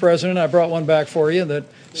T-shirts, Mr. President. I brought one back for you that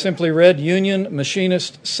simply read, "Union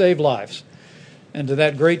Machinists Save Lives." And to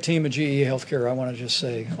that great team at GE Healthcare, I want to just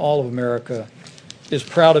say all of America is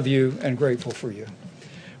proud of you and grateful for you.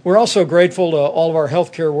 We're also grateful to all of our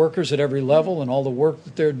healthcare workers at every level and all the work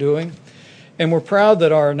that they're doing. And we're proud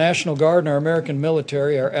that our National Guard and our American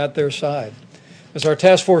military are at their side. As our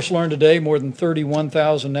task force learned today, more than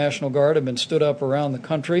 31,000 National Guard have been stood up around the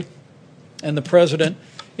country. And the President,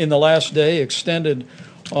 in the last day, extended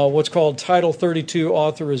what's called Title 32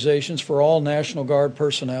 authorizations for all National Guard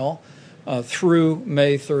personnel through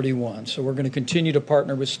May 31. So we're going to continue to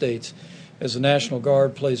partner with states as the National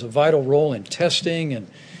Guard plays a vital role in testing and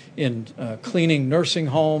in cleaning nursing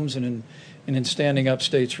homes and in standing up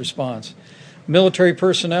states' response. Military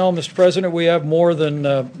personnel, Mr. President, we have more than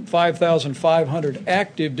 5,500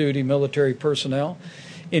 active duty military personnel,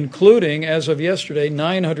 including, as of yesterday,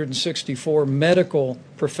 964 medical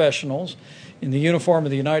professionals in the uniform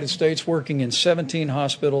of the United States working in 17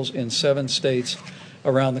 hospitals in 7 states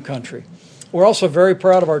around the country. We're also very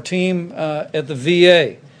proud of our team at the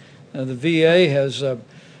VA. The VA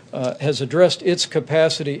has addressed its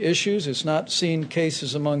capacity issues. It's not seen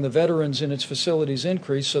cases among the veterans in its facilities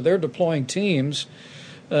increase, so they're deploying teams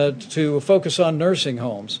to focus on nursing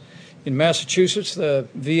homes. In Massachusetts, the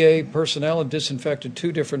VA personnel have disinfected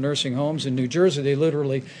 2 different nursing homes. In New Jersey, they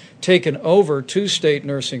literally taken over 2 state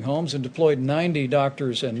nursing homes and deployed 90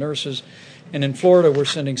 doctors and nurses. And in Florida, we're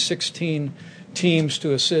sending 16 teams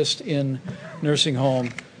to assist in nursing home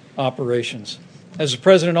operations. As the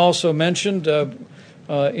President also mentioned,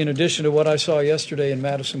 in addition to what I saw yesterday in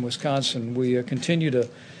Madison, Wisconsin, we continue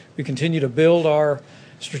to build our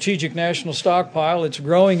strategic national stockpile. It's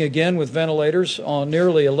growing again with ventilators, on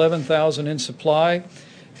nearly 11,000 in supply,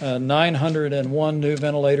 901 new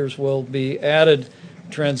ventilators will be added,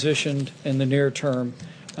 transitioned in the near term,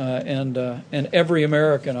 and every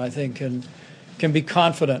American, I think, can be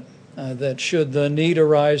confident that should the need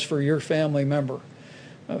arise for your family member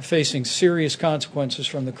facing serious consequences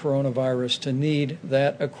from the coronavirus to need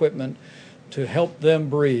that equipment to help them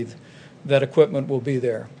breathe, that equipment will be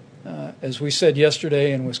there. As we said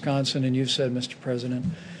yesterday in Wisconsin, and you've said, Mr. President,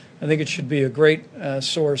 I think it should be a great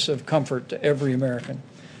source of comfort to every American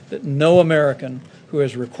that no American who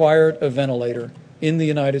has required a ventilator in the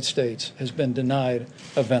United States has been denied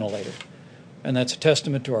a ventilator. And that's a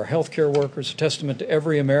testament to our healthcare workers, a testament to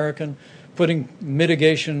every American putting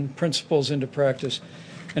mitigation principles into practice,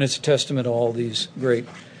 and it's a testament to all these great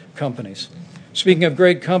companies. Speaking of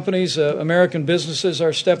great companies, American businesses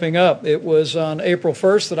are stepping up. It was on April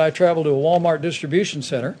 1st that I traveled to a Walmart distribution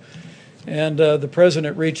center, and the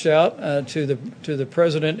president reached out to the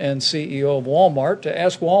president and CEO of Walmart to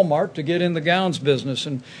ask Walmart to get in the gowns business.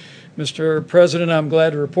 And Mr. President, I'm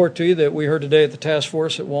glad to report to you that we heard today at the task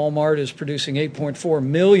force that Walmart is producing 8.4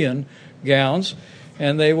 million gowns,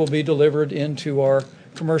 and they will be delivered into our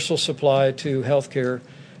commercial supply to healthcare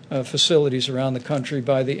facilities around the country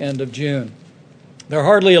by the end of June. They're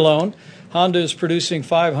hardly alone. Honda is producing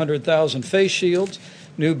 500,000 face shields.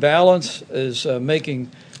 New Balance is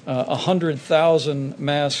making 100,000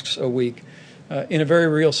 masks a week. In a very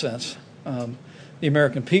real sense, the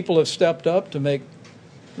American people have stepped up to make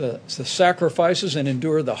the sacrifices and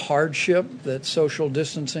endure the hardship that social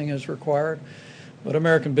distancing has required. But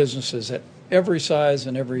American businesses at every size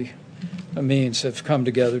and every means have come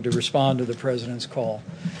together to respond to the president's call.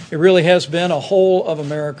 It really has been a whole of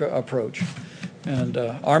America approach. And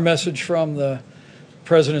our message from the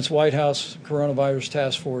president's White House coronavirus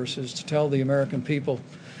task force is to tell the American people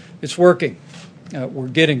it's working. We're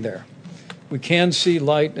getting there. We can see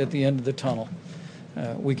light at the end of the tunnel.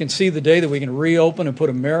 We can see the day that we can reopen and put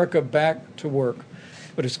America back to work.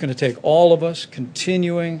 But it's going to take all of us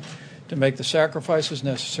continuing to make the sacrifices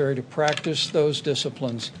necessary to practice those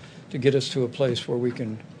disciplines to get us to a place where we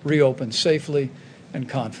can reopen safely and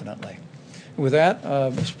confidently. With that,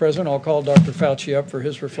 Mr. President, I'll call Dr. Fauci up for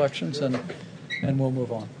his reflections, and we'll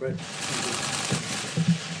move on. Great.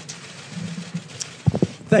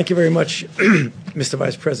 Thank you very much, Mr.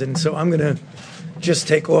 Vice President. So I'm going to just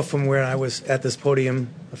take off from where I was at this podium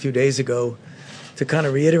a few days ago to kind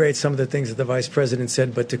of reiterate some of the things that the Vice President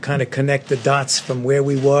said, but to kind of connect the dots from where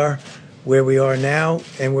we were, where we are now,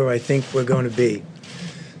 and where I think we're going to be.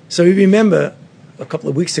 So you remember a couple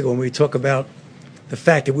of weeks ago when we talked about the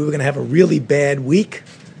fact that we were going to have a really bad week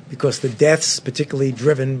because the deaths, particularly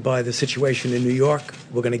driven by the situation in New York,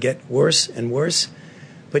 were going to get worse and worse.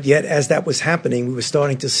 But yet, as that was happening, we were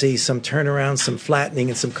starting to see some turnaround, some flattening,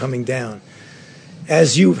 and some coming down.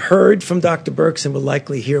 As you've heard from Dr. Birx and will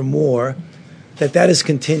likely hear more, that is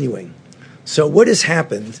continuing. So what has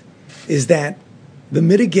happened is that the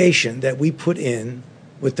mitigation that we put in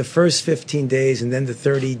with the first 15 days and then the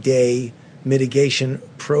 30-day mitigation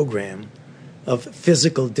program of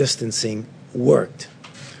physical distancing worked.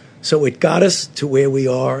 So it got us to where we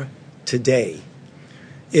are today.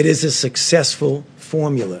 It is a successful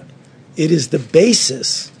formula. It is the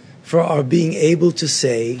basis for our being able to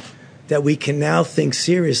say that we can now think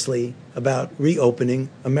seriously about reopening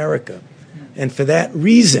America. And for that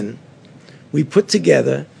reason, we put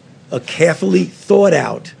together a carefully thought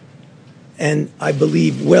out and I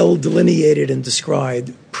believe well delineated and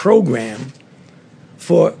described program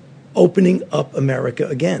for opening up America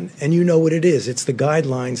again. And you know what it is. It's the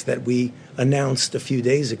guidelines that we announced a few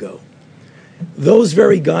days ago. Those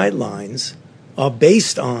very guidelines are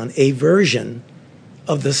based on a version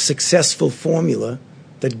of the successful formula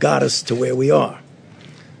that got us to where we are.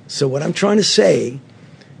 So what I'm trying to say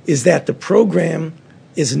is that the program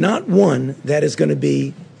is not one that is going to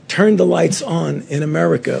be turn the lights on in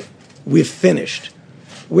America, we've finished.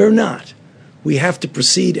 We're not. We have to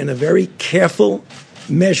proceed in a very careful,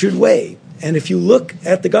 measured way. And if you look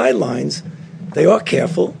at the guidelines, they are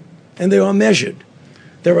careful and they are measured.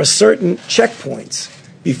 There are certain checkpoints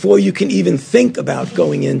before you can even think about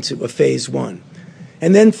going into a phase one.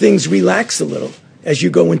 And then things relax a little as you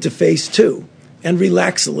go into phase two, and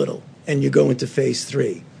relax a little and you go into phase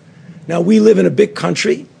three. Now, we live in a big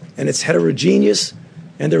country, and it's heterogeneous,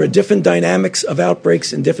 and there are different dynamics of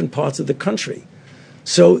outbreaks in different parts of the country.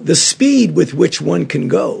 So the speed with which one can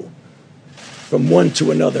go from one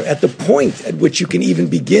to another, at the point at which you can even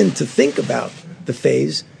begin to think about the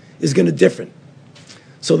phase, is going to differ.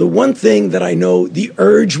 So the one thing that I know, the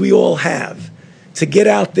urge we all have to get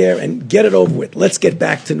out there and get it over with, let's get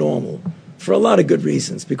back to normal, for a lot of good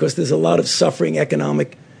reasons, because there's a lot of suffering,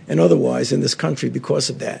 economic and otherwise in this country because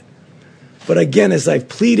of that. But again, as I've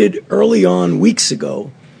pleaded early on weeks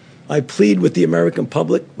ago, I plead with the American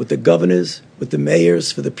public, with the governors, with the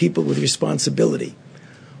mayors, for the people with responsibility.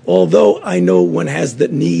 Although I know one has the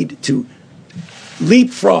need to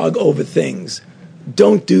leapfrog over things,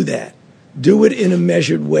 don't do that. Do it in a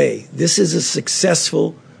measured way. This is a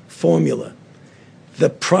successful formula. The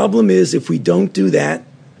problem is if we don't do that,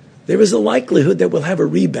 there is a likelihood that we'll have a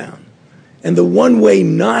rebound. And the one way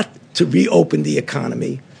not to reopen the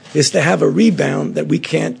economy is to have a rebound that we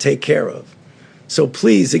can't take care of. So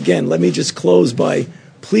please, again, let me just close by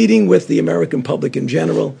pleading with the American public in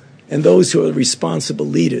general and those who are responsible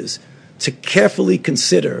leaders to carefully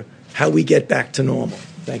consider how we get back to normal.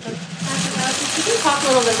 Thank you. Could you talk a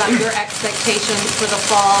little bit about your expectations for the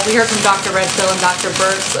fall? We heard from Dr. Redfield and Dr.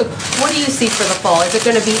 Birx. What do you see for the fall? Is it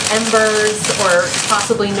going to be embers or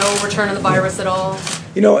possibly no return of the virus at all?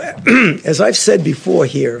 You know, as I've said before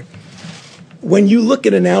here, when you look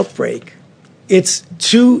at an outbreak, it's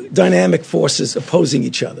two dynamic forces opposing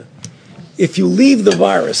each other. If you leave the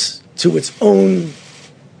virus to its own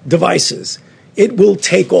devices, it will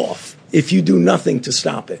take off if you do nothing to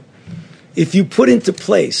stop it. If you put into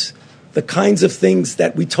place the kinds of things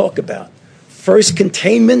that we talk about, first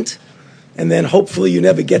containment, and then hopefully you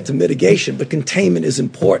never get to mitigation, but containment is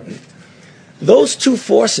important. Those two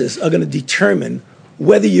forces are going to determine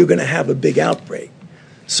whether you're going to have a big outbreak.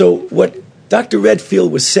 So what Dr.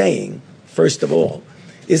 Redfield was saying, first of all,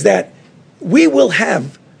 is that we will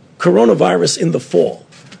have coronavirus in the fall.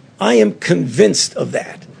 I am convinced of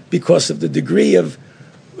that because of the degree of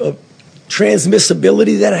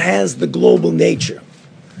transmissibility that it has, the global nature.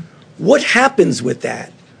 What happens with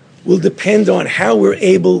that will depend on how we're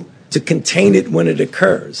able to contain it when it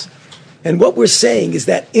occurs. And what we're saying is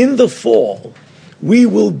that in the fall, we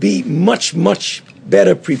will be much, much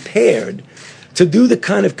better prepared to do the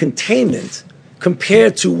kind of containment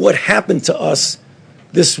compared to what happened to us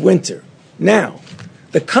this winter. Now,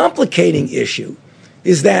 the complicating issue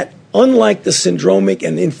is that unlike the syndromic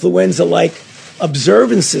and influenza-like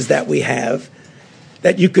observances that we have,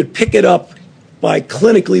 that you could pick it up by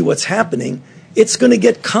clinically what's happening, it's going to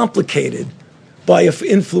get complicated by an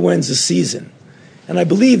influenza season. And I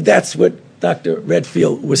believe that's what Dr.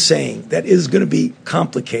 Redfield was saying, that is going to be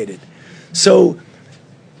complicated. So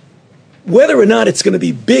whether or not it's going to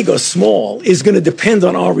be big or small is going to depend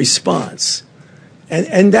on our response.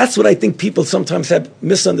 And that's what I think people sometimes have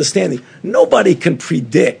misunderstanding. Nobody can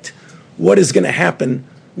predict what is going to happen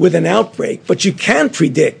with an outbreak, but you can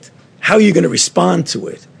predict how you're going to respond to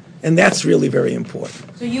it. And that's really very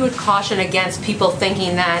important. So you would caution against people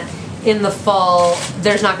thinking that in the fall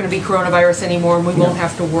there's not going to be coronavirus anymore and we won't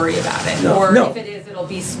have to worry about it. Or if it is, it'll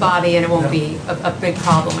be spotty and it won't be a big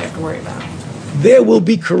problem we have to worry about. There will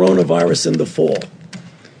be coronavirus in the fall.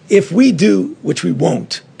 If we do, which we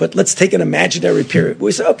won't, but let's take an imaginary period.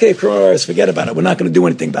 We say, okay, coronavirus, forget about it. We're not going to do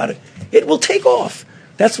anything about it. It will take off.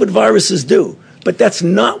 That's what viruses do. But that's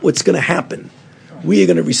not what's going to happen. We are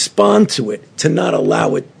going to respond to it to not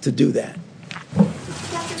allow it to do that. Dr.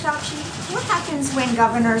 Fauci, what happens when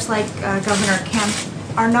governors like Governor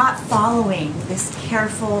Kemp are not following this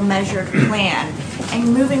careful, measured plan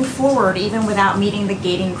and moving forward even without meeting the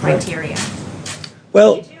gating criteria?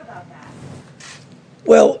 Well,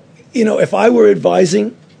 you know, if I were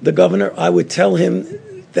advising the governor, I would tell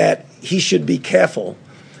him that he should be careful.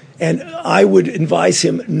 And I would advise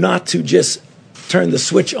him not to just turn the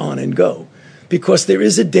switch on and go, because there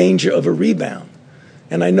is a danger of a rebound.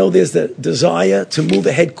 And I know there's the desire to move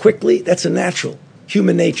ahead quickly. That's a natural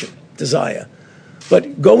human nature desire.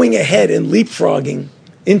 But going ahead and leapfrogging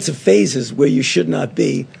into phases where you should not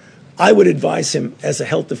be, I would advise him as a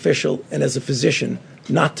health official and as a physician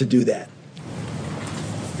not to do that.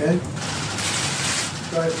 Okay.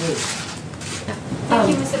 Go ahead, please. Thank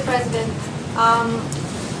you, Mr. President.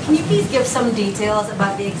 Can you please give some details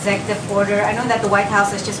about the executive order? I know that the White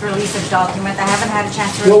House has just released a document. I haven't had a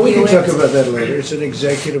chance to review it. Well, we can talk about that later. It's an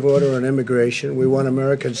executive order on immigration. We want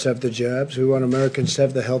Americans to have the jobs. We want Americans to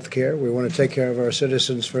have the health care. We want to take care of our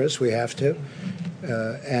citizens first. We have to.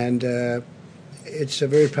 It's a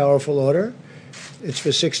very powerful order. It's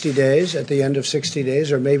for 60 days. At the end of 60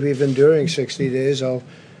 days, or maybe even during 60 days, I'll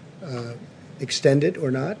extend it or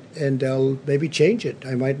not, and I'll maybe change it.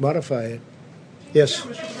 I might modify it. Yes.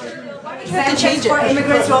 Exemptions for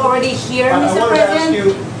immigrants who are already here, Mr. President?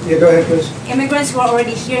 Yeah, go ahead, please. Immigrants who are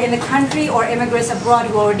already here in the country or immigrants abroad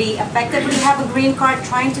who already effectively have a green card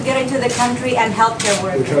trying to get into the country and healthcare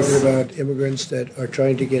workers. We're talking about immigrants that are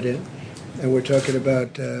trying to get in, and we're talking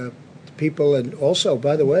about people, and also,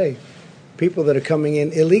 by the way, people that are coming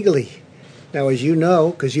in illegally. Now, as you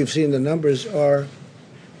know, because you've seen the numbers, our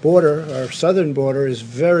border, our southern border, is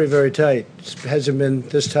very, very tight. It hasn't been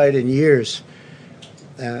this tight in years.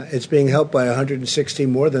 It's being helped by 160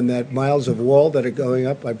 more than that miles of wall that are going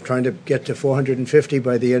up. I'm trying to get to 450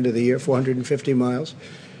 by the end of the year, 450 miles.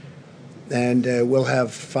 And we'll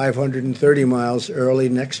have 530 miles early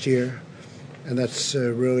next year. And that's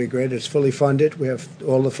really great. It's fully funded. We have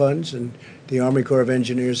all the funds, and the Army Corps of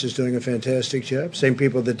Engineers is doing a fantastic job. Same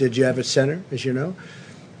people that did Javits Center, as you know.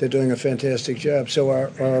 They're doing a fantastic job. So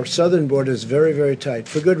our southern border is very, very tight,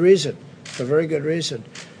 for good reason, for very good reason.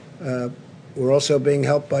 We're also being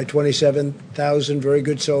helped by 27,000 very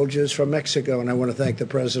good soldiers from Mexico, and I want to thank the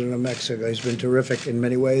President of Mexico. He's been terrific in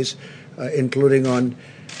many ways, including on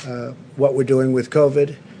what we're doing with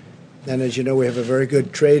COVID. And as you know, we have a very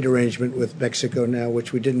good trade arrangement with Mexico now,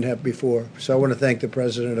 which we didn't have before. So I want to thank the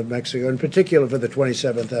President of Mexico, in particular for the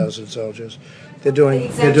 27,000 soldiers. They're doing a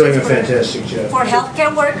fantastic job. For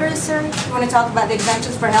healthcare workers, sir? You want to talk about the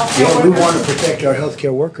exemptions for healthcare workers? Yeah, we want to protect our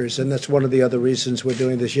healthcare workers, and that's one of the other reasons we're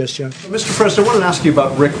doing this. Yes, John? Mr. President, I wanted to ask you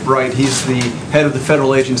about Rick Bright. He's the head of the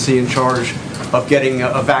federal agency in charge of getting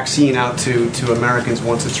a vaccine out to Americans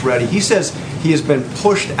once it's ready. He says he has been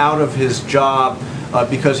pushed out of his job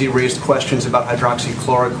because he raised questions about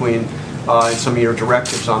hydroxychloroquine and some of your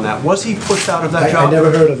directives on that. Was he pushed out of that job? I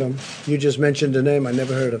never heard of him. You just mentioned a name. I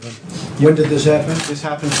never heard of him. When did this happen? This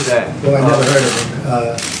happened today. Well, I never heard of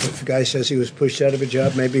him. If the guy says he was pushed out of a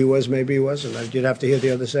job, maybe he was, maybe he wasn't. You'd have to hear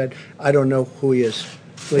the other side. I don't know who he is.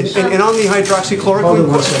 Please. And on the hydroxychloroquine... Hold on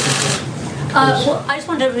 1 second, please. Well, I just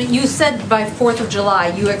wanted to, you said by 4th of July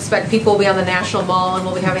you expect people will be on the National Mall and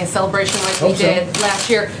we'll be having a celebration like we did last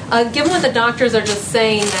year. Given what the doctors are just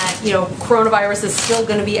saying that, coronavirus is still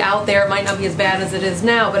going to be out there, it might not be as bad as it is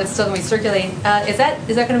now, but it's still going to be circulating. Is that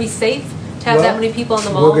going to be safe to have that many people on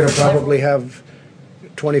the mall? We're going to probably have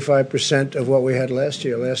 25% of what we had last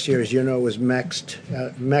year. Last year, as you know, was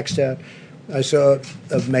maxed out. I saw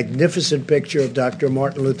a magnificent picture of Dr.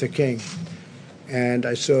 Martin Luther King. And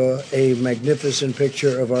I saw a magnificent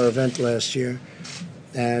picture of our event last year,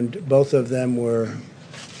 and both of them were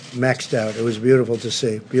maxed out. It was beautiful to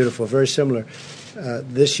see, beautiful, very similar.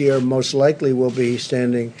 This year, most likely, we'll be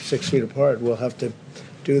standing 6 feet apart. We'll have to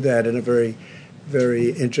do that in a very, very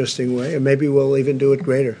interesting way, and maybe we'll even do it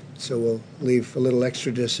greater. So we'll leave a little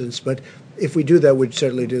extra distance. But if we do that, we'd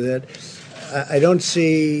certainly do that. I don't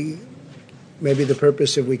see maybe the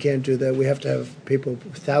purpose if we can't do that. We have to have people,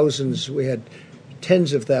 thousands. We had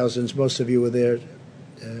tens of thousands, most of you were there,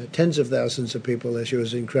 tens of thousands of people last year. It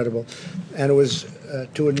was incredible. And it was,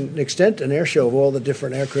 to an extent, an air show of all the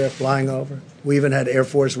different aircraft flying over. We even had Air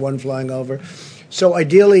Force One flying over. So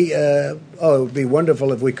ideally, it would be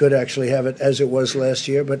wonderful if we could actually have it as it was last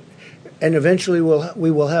year, and eventually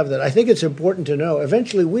we will have that. I think it's important to know,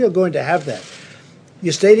 eventually we are going to have that.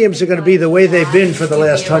 Your stadiums are going to be the way they've been for the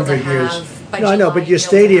last 100 years. No, I know, but your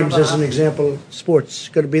stadiums, as an example, sports,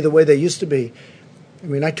 going to be the way they used to be. I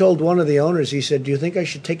mean, I told one of the owners, he said, "Do you think I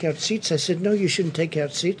should take out seats?" I said, "No, you shouldn't take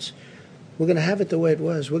out seats. We're going to have it the way it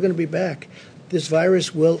was. We're going to be back. This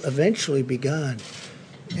virus will eventually be gone.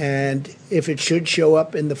 And if it should show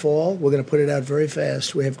up in the fall, we're going to put it out very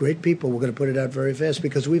fast. We have great people. We're going to put it out very fast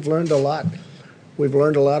because we've learned a lot. We've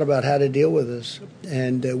learned a lot about how to deal with this,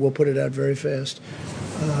 and we'll put it out very fast."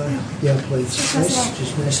 Yeah, please.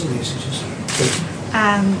 Just nice and easy.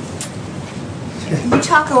 You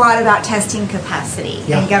talk a lot about testing capacity,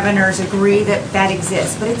 and governors agree that that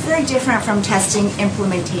exists, but it's very different from testing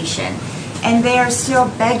implementation. And they are still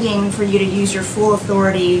begging for you to use your full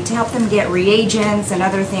authority to help them get reagents and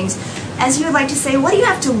other things. As you would like to say, what do you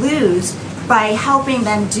have to lose by helping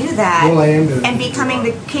them do that and becoming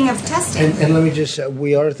the king of testing? And let me just say,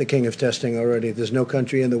 we are the king of testing already. There's no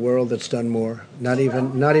country in the world that's done more. Not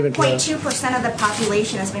even 0.2% of the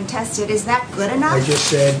population has been tested. Is that good enough? I just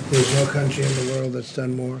said there's no country in the world that's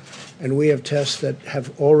done more. And we have tests that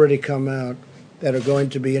have already come out that are going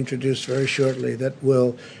to be introduced very shortly that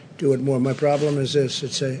will do it more. My problem is this.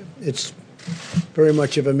 It's very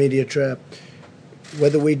much of a media trap.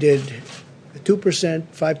 Whether we did 2%,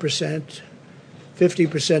 5%,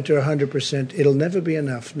 50% or 100%, it'll never be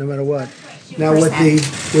enough, no matter what. Now, with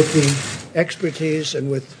the expertise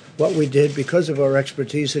and with what we did, because of our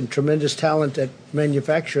expertise and tremendous talent at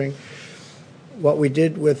manufacturing, what we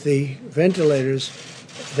did with the ventilators,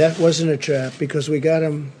 that wasn't a trap because we got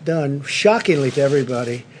them done, shockingly to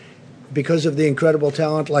everybody, because of the incredible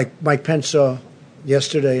talent like Mike Pence saw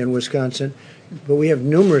yesterday in Wisconsin. But we have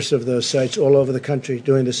numerous of those sites all over the country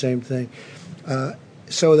doing the same thing.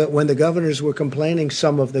 So that when the governors were complaining,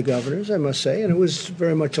 some of the governors, I must say, and it was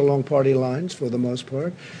very much along party lines for the most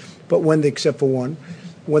part, but except for one,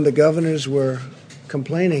 when the governors were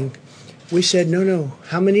complaining, We said, no,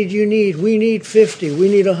 how many do you need? We need 50, we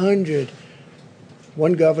need 100.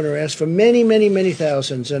 One governor asked for many, many, many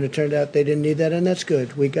thousands, and it turned out they didn't need that, and that's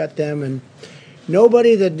good. We got them, and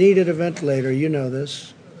nobody that needed a ventilator, you know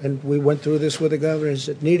this, and we went through this with the governors,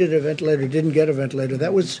 that needed a ventilator didn't get a ventilator.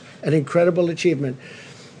 That was an incredible achievement.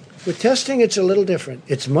 With testing, it's a little different.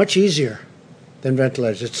 It's much easier than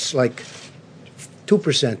ventilators. It's like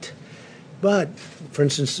 2%. But, for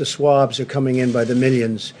instance, the swabs are coming in by the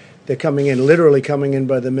millions. They're coming in, literally coming in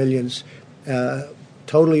by the millions.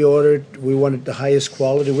 Totally ordered. We wanted the highest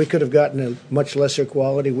quality. We could have gotten a much lesser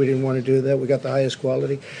quality. We didn't want to do that. We got the highest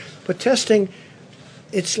quality. But testing,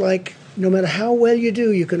 it's like no matter how well you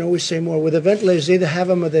do, you can always say more. With the ventilators, they either have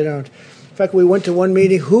them or they don't. In fact, we went to one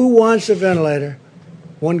meeting. Who wants a ventilator?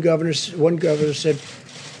 One governor said,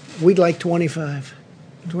 we'd like 25.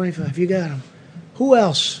 25, you got them. Who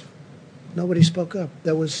else? Nobody spoke up.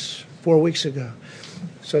 That was 4 weeks ago.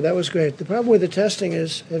 So that was great. The problem with the testing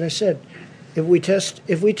is, and I said, if we test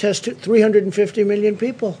 350 million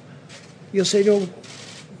people, you'll say, no,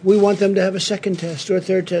 we want them to have a second test or a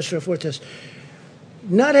third test or a fourth test.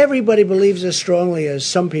 Not everybody believes as strongly as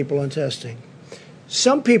some people in testing.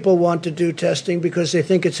 Some people want to do testing because they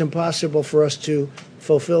think it's impossible for us to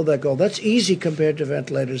fulfill that goal. That's easy compared to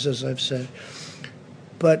ventilators, as I've said.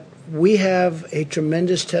 But we have a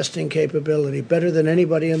tremendous testing capability, better than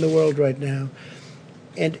anybody in the world right now.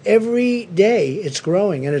 And every day it's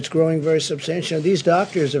growing, and it's growing very substantially. These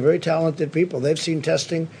doctors are very talented people. They've seen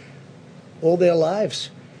testing all their lives.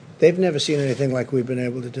 They've never seen anything like we've been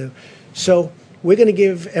able to do. So we're going to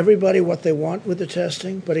give everybody what they want with the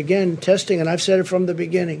testing. But again, testing, and I've said it from the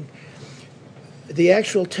beginning, the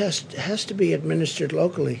actual test has to be administered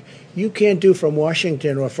locally. You can't do from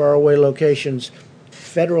Washington or faraway locations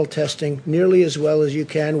federal testing nearly as well as you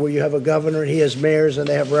can where you have a governor and he has mayors and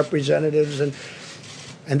they have representatives and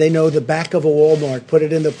they know the back of a Walmart. Put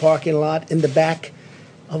it in the parking lot in the back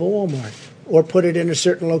of a Walmart or put it in a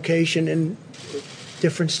certain location in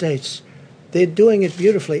different states. They're doing it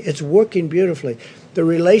beautifully. It's working beautifully. The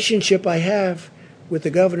relationship I have with the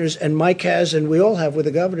governors, and Mike has, and we all have with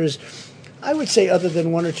the governors, I would say other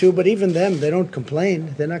than one or two, but even them, they don't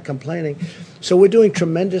complain. They're not complaining. So we're doing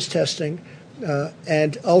tremendous testing,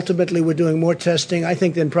 and ultimately we're doing more testing, I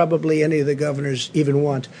think, than probably any of the governors even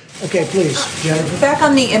want. Okay, please, Jennifer. Back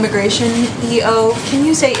on the immigration, EO, can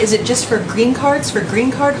you say, is it just for green cards, for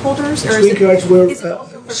green card holders? Or Green cards were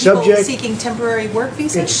subject seeking temporary work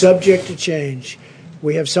visas? It's subject to change.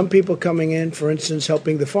 We have some people coming in, for instance,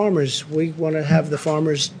 helping the farmers. We want to have the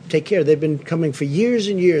farmers take care. They've been coming for years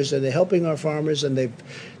and years, and they're helping our farmers, and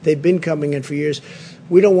they've been coming in for years.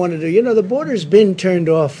 We don't want to do, the border's been turned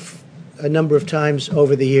off a number of times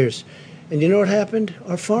over the years. And you know what happened?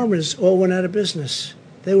 Our farmers all went out of business.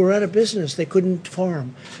 They were out of business. They couldn't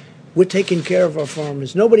farm. We're taking care of our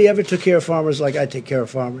farmers. Nobody ever took care of farmers like I take care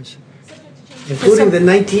of farmers, including the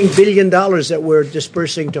 $19 billion that we're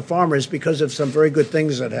dispersing to farmers because of some very good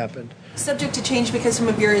things that happened. Subject to change because some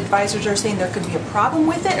of your advisors are saying there could be a problem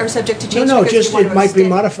with it, or subject to change No, because just you want it to might be extend?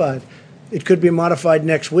 modified. It could be modified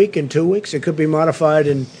next week, in 2 weeks. It could be modified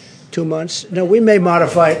in 2 months. No, we may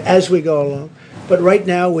modify it as we go along. But right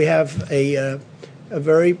now we have a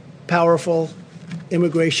very powerful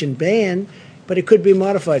immigration ban, but it could be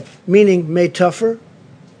modified, meaning made tougher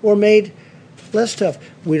or made less tough.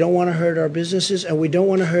 We don't want to hurt our businesses, and we don't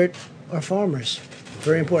want to hurt our farmers.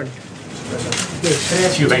 Very important. Can I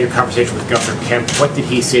ask you about your conversation with Governor Kemp? What did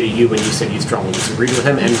he say to you when you said you strongly disagreed with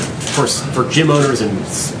him? And of course, for gym owners and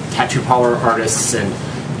tattoo parlor artists and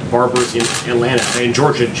barbers in Atlanta and in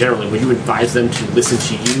Georgia generally, would you advise them to listen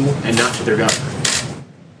to you and not to their governor?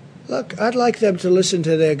 Look, I'd like them to listen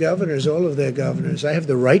to their governors, all of their governors. I have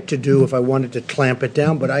the right to do if I wanted to clamp it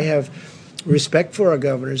down, but I have respect for our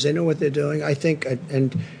governors. They know what they're doing. I think,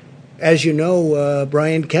 and as you know,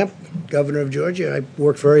 Brian Kemp, governor of Georgia, I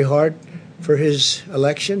worked very hard for his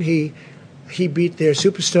election. He beat their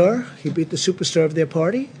superstar. He beat the superstar of their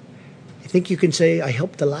party. I think you can say I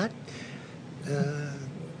helped a lot.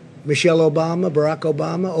 Michelle Obama, Barack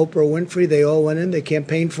Obama, Oprah Winfrey, they all went in. They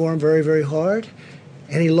campaigned for him very, very hard.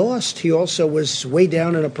 And he lost. He also was way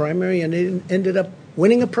down in a primary and ended up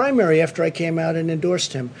winning a primary after I came out and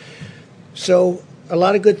endorsed him. So a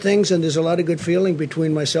lot of good things, and there's a lot of good feeling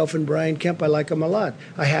between myself and Brian Kemp. I like him a lot.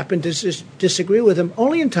 I happen to disagree with him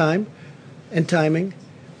only in time and timing.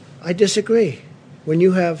 I disagree. When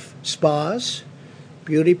you have spas,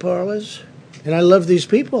 beauty parlors, and I love these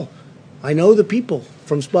people. I know the people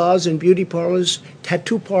from spas and beauty parlors,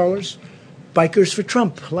 tattoo parlors, bikers for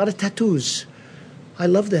Trump, a lot of tattoos. I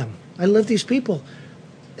love them. I love these people.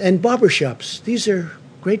 And barbershops. These are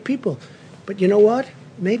great people. But you know what?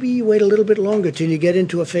 maybe you wait a little bit longer till you get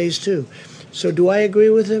into a phase 2. So do I agree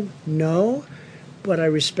with him? No, but I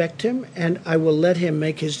respect him, and I will let him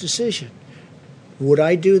make his decision. Would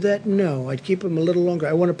I do that? No. I'd keep him a little longer.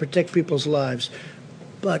 I want to protect people's lives.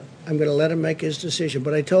 But I'm going to let him make his decision.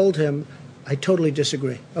 But I told him I totally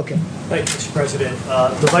disagree. Okay. Thank you, Mr. President.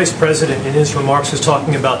 The Vice President in his remarks was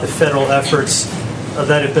talking about the federal efforts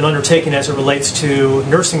that have been undertaken as it relates to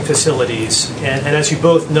nursing facilities. And as you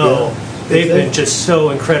both know, they've been just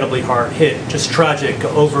so incredibly hard hit, just tragic.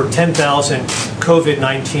 Over 10,000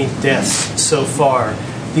 COVID-19 deaths so far.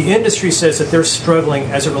 The industry says that they're struggling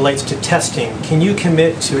as it relates to testing. Can you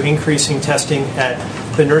commit to increasing testing at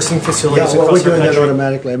the nursing facilities across the country? We're doing that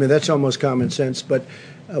automatically. I mean, that's almost common sense, but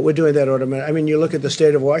we're doing that automatically. I mean, you look at the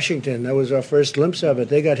state of Washington. That was our first glimpse of it.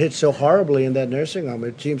 They got hit so horribly in that nursing home.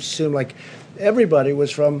 It seemed like everybody was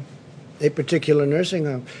from a particular nursing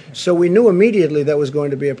home. So we knew immediately that was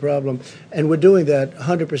going to be a problem, and we're doing that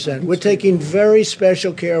 100%. We're taking very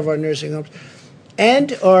special care of our nursing homes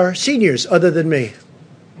and our seniors, other than me.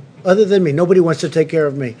 Other than me. Nobody wants to take care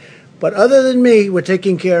of me. But other than me, we're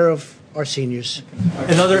taking care of our seniors.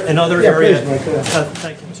 Another area. Please,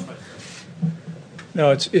 thank you, Mr. President.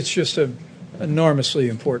 No, it's just an enormously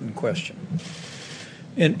important question.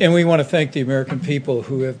 And we want to thank the American people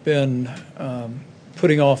who have been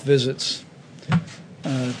putting off visits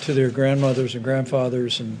to their grandmothers and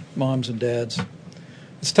grandfathers and moms and dads.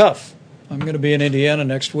 It's tough. I'm going to be in Indiana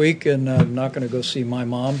next week, and I'm not going to go see my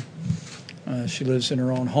mom. She lives in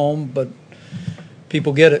her own home, but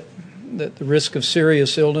people get it, that the risk of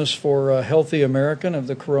serious illness for a healthy American of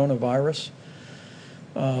the coronavirus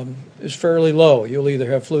is fairly low. You'll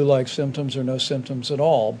either have flu-like symptoms or no symptoms at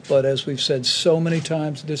all. But as we've said so many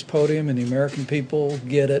times at this podium, and the American people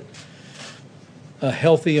get it, a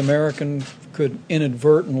healthy American could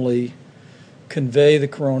inadvertently convey the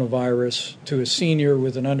coronavirus to a senior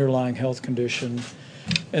with an underlying health condition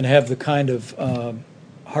and have the kind of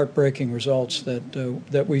heartbreaking results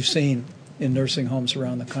that we've seen in nursing homes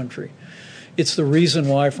around the country. It's the reason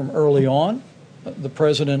why from early on the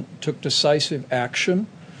President took decisive action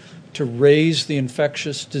to raise the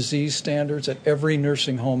infectious disease standards at every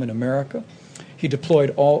nursing home in America. He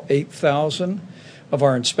deployed all 8,000 of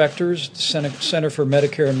our inspectors, the Center for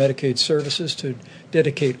Medicare and Medicaid Services, to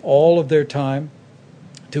dedicate all of their time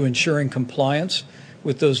to ensuring compliance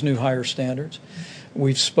with those new higher standards.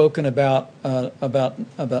 We've spoken about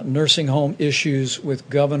nursing home issues with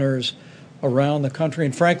governors around the country,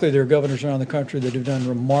 and frankly, there are governors around the country that have done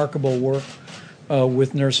remarkable work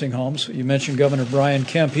with nursing homes. You mentioned Governor Brian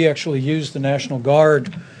Kemp. He actually used the National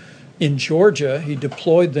Guard in Georgia. He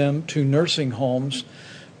deployed them to nursing homes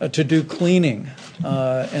to do cleaning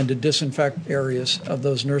and to disinfect areas of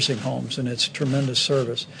those nursing homes, and it's tremendous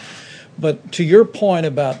service. But to your point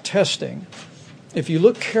about testing, if you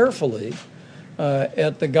look carefully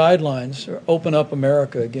at the guidelines, Open Up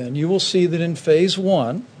America again, you will see that in phase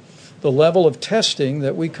 1, the level of testing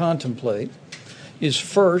that we contemplate is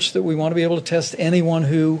first that we want to be able to test anyone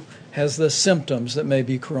who has the symptoms that may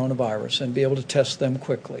be coronavirus and be able to test them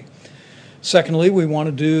quickly. Secondly, we want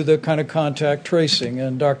to do the kind of contact tracing,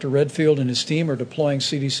 and Dr. Redfield and his team are deploying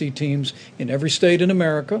CDC teams in every state in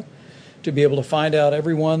America to be able to find out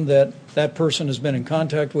everyone that that person has been in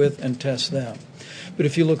contact with and test them. But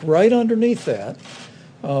if you look right underneath that,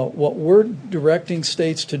 what we're directing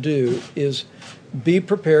states to do is be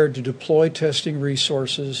prepared to deploy testing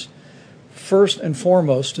resources first and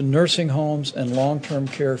foremost to nursing homes and long-term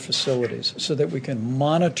care facilities so that we can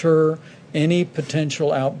monitor any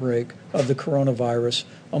potential outbreak of the coronavirus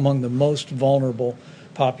among the most vulnerable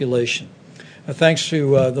population. Thanks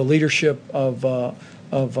to the leadership of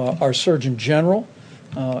our Surgeon General,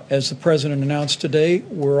 as the President announced today,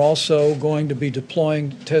 we're also going to be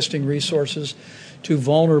deploying testing resources to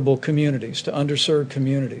vulnerable communities, to underserved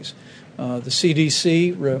communities. The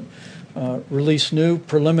CDC released new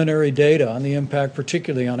preliminary data on the impact,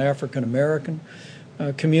 particularly on African American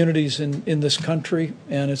communities in this country,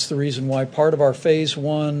 and it's the reason why part of our phase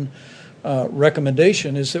 1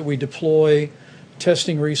 recommendation is that we deploy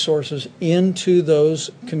testing resources into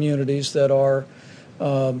those communities that are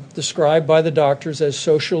described by the doctors as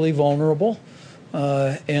socially vulnerable.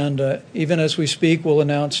 And even as we speak, we'll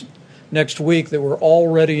announce next week that we're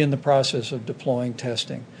already in the process of deploying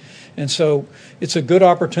testing. And so it's a good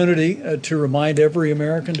opportunity to remind every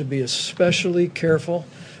American to be especially careful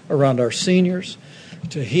around our seniors,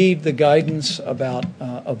 to heed the guidance about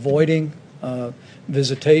avoiding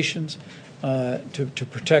visitations, to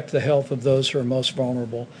protect the health of those who are most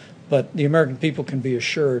vulnerable. But the American people can be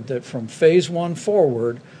assured that from phase 1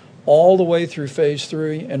 forward, all the way through phase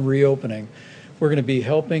 3 and reopening, we're going to be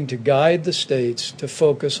helping to guide the states to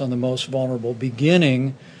focus on the most vulnerable,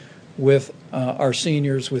 beginning with our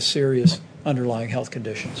seniors with serious underlying health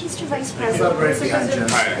conditions. Mr. Vice President.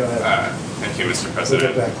 Hi, thank you, Mr.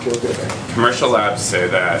 President. Commercial labs say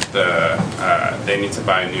that they need to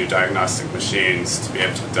buy new diagnostic machines to be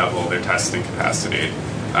able to double their testing capacity.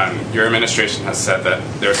 Your administration has said that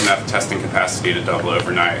there's enough testing capacity to double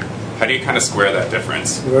overnight. How do you kind of square that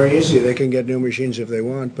difference? Very easy. They can get new machines if they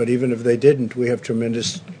want, but even if they didn't, we have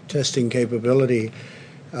tremendous testing capability.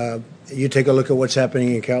 You take a look at what's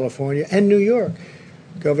happening in California and New York.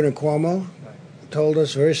 Governor Cuomo told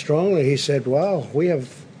us very strongly, he said, wow, we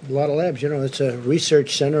have a lot of labs. You know, it's a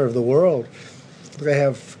research center of the world. They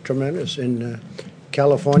have tremendous. In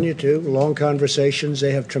California, too, long conversations.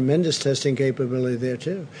 They have tremendous testing capability there,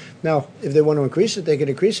 too. Now, if they want to increase it, they can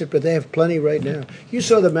increase it, but they have plenty right now. You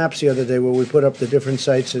saw the maps the other day where we put up the different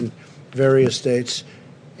sites in various states,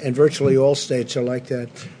 and virtually all states are like that.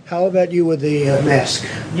 How about you with the mask?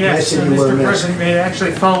 Yes, Mr. President, may I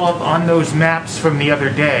actually follow up on those maps from the other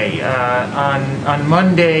day. On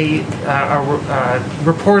Monday, a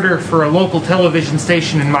reporter for a local television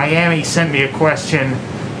station in Miami sent me a question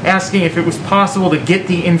asking if it was possible to get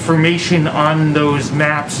the information on those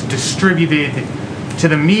maps distributed to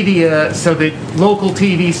the media so that local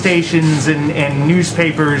TV stations and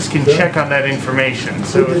newspapers can check on that information.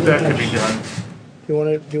 So if that could be done. Do you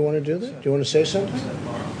want to do that? Do you want to say something?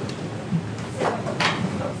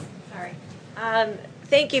 Sorry.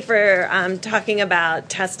 Thank you for talking about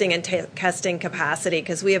testing and testing capacity,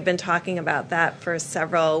 because we have been talking about that for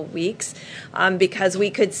several weeks, because we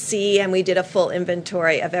could see and we did a full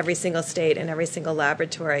inventory of every single state and every single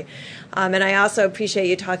laboratory. And I also appreciate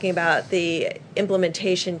you talking about the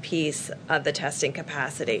implementation piece of the testing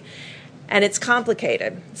capacity. And it's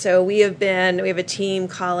complicated. So we have a team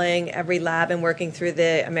calling every lab and working through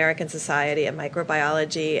the American Society of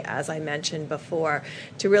Microbiology, as I mentioned before,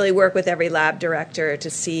 to really work with every lab director to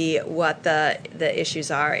see what the issues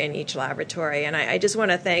are in each laboratory. And I just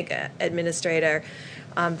want to thank Administrator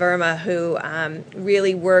Verma, who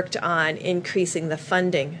really worked on increasing the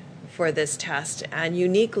funding for this test and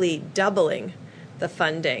uniquely doubling the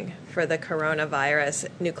funding for the coronavirus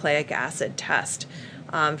nucleic acid test.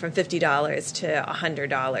 From $50 to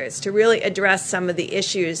 $100 to really address some of the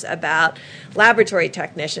issues about laboratory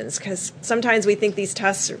technicians, because sometimes we think these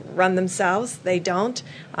tests run themselves. They don't.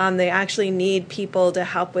 They actually need people to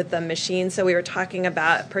help with the machines. So we were talking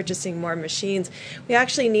about purchasing more machines. We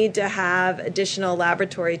actually need to have additional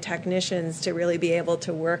laboratory technicians to really be able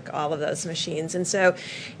to work all of those machines. And so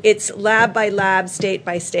it's lab by lab, state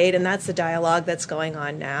by state, and that's the dialogue that's going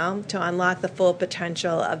on now to unlock the full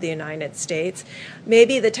potential of the United States.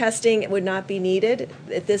 Maybe the testing would not be needed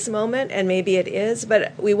at this moment, and maybe it is,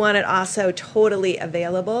 but we want it also totally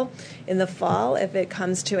available in the fall if it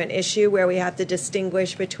comes to an issue where we have to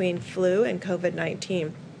distinguish between flu and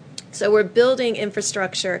COVID-19. So we're building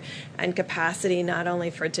infrastructure and capacity not only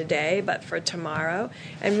for today but for tomorrow,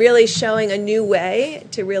 and really showing a new way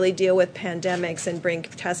to really deal with pandemics and bring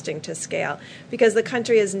testing to scale, because the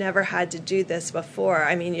country has never had to do this before.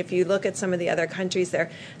 I mean, if you look at some of the other countries, they're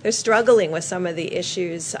struggling with some of the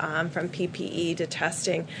issues from PPE to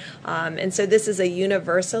testing. And so this is a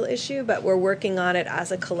universal issue, but we're working on it as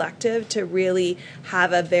a collective to really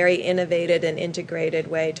have a very innovative and integrated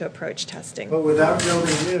way to approach testing. But without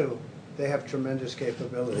building new, they have tremendous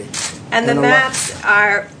capability. And the maps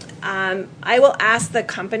are, I will ask the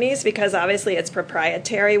companies, because obviously it's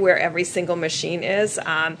proprietary where every single machine is.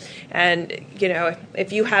 And, you know,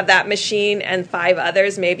 if you have that machine and 5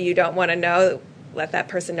 others, maybe you don't want to know, let that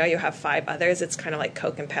person know you have 5 others. It's kind of like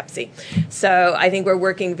Coke and Pepsi. So I think we're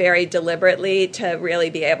working very deliberately to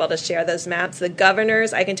really be able to share those maps. The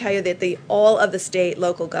governors, I can tell you that all of the state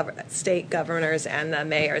governors and the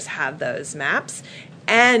mayors have those maps,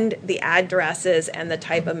 and the addresses and the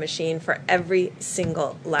type of machine for every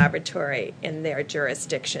single laboratory in their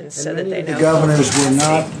jurisdictions, so that they know. The governors were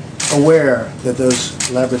not aware that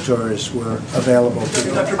those laboratories were available to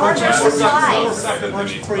them. Dr. Burks,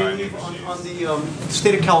 before you leave, on the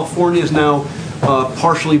state of California is now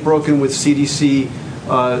partially broken with CDC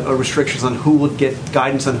restrictions on who would get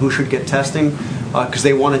guidance on who should get testing, because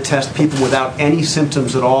they want to test people without any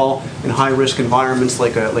symptoms at all in high-risk environments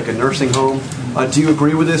like a nursing home. Do you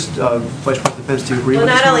agree with this? Vice President Pence, do you agree with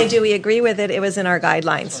this? Well, not only do we agree with it, it was in our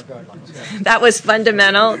guidelines. That was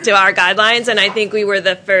fundamental to our guidelines, and I think we were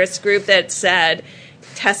the first group that said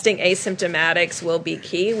testing asymptomatics will be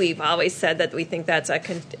key. We've always said that we think that's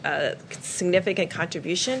a significant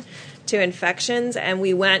contribution to infections, and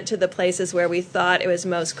we went to the places where we thought it was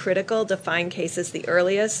most critical to find cases the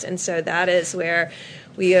earliest, and so that is where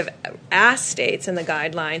We have asked states in the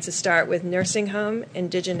guidelines to start with nursing home,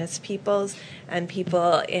 indigenous peoples, and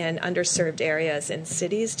people in underserved areas in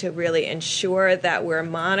cities to really ensure that we're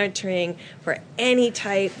monitoring for any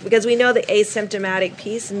type, because we know the asymptomatic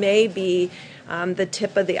piece may be the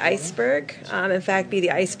tip of the iceberg, in fact, be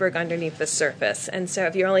the iceberg underneath the surface. And so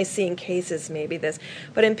if you're only seeing cases, maybe this.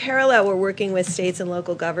 But in parallel, we're working with states and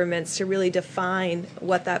local governments to really define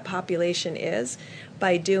what that population is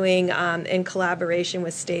by doing, in collaboration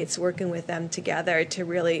with states, working with them together to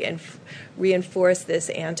really reinforce this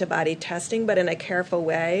antibody testing, but in a careful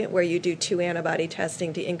way where you do 2 antibody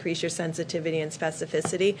testing to increase your sensitivity and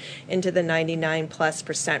specificity into the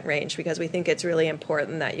 99+% range, because we think it's really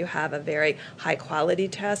important that you have a very high quality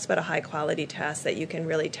test, but a high quality test that you can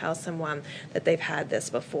really tell someone that they've had this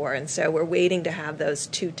before. And so we're waiting to have those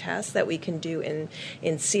 2 tests that we can do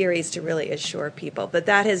in series to really assure people. But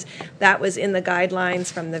that was in the guidelines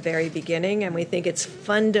from the very beginning, and we think it's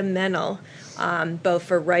fundamental both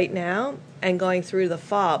for right now and going through the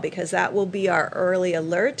fall, because that will be our early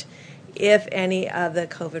alert if any of the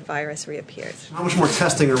COVID virus reappears. How much more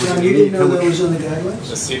testing are we going to You need? didn't know that was in the guidelines?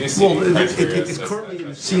 The CDC. Well, criteria it's says currently in the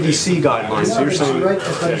that. CDC guidelines. So you're saying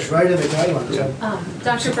It's right in the guidelines.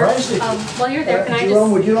 Dr. Birch, while you're there, can I Jerome,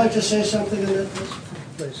 just... would you like to say something in that,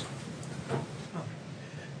 please?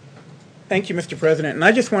 Thank you, Mr. President. And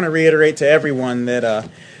I just want to reiterate to everyone that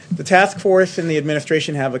the task force and the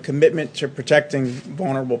administration have a commitment to protecting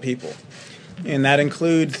vulnerable people. And that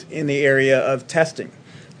includes in the area of testing.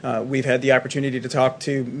 We've had the opportunity to talk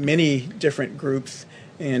to many different groups,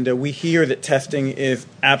 and we hear that testing is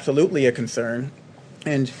absolutely a concern.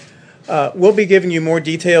 And we'll be giving you more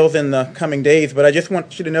details in the coming days, but I just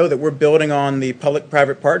want you to know that we're building on the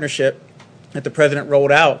public-private partnership that the President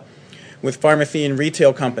rolled out with pharmacy and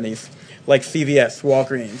retail companies like CVS,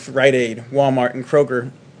 Walgreens, Rite Aid, Walmart, and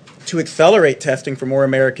Kroger to accelerate testing for more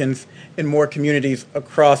Americans in more communities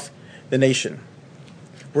across the nation.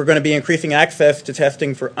 We're going to be increasing access to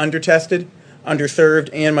testing for undertested,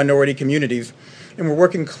 underserved, and minority communities, and we're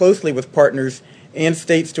working closely with partners and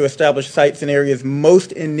states to establish sites in areas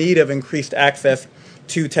most in need of increased access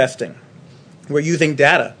to testing. We're using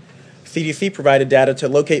data. CDC provided data to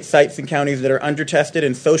locate sites in counties that are undertested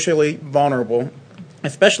and socially vulnerable,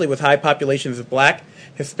 especially with high populations of Black,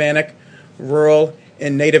 Hispanic, rural,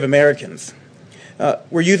 and Native Americans.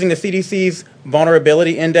 We're using the CDC's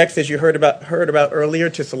Vulnerability Index, as you heard about earlier,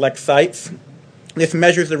 to select sites. This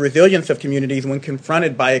measures the resilience of communities when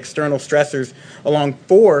confronted by external stressors along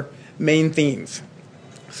 4 main themes: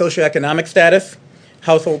 socioeconomic status,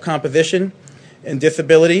 household composition, and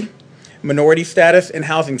disability, minority status, and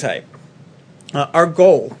housing type. Our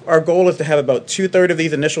goal is to have about 2/3 of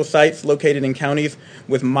these initial sites located in counties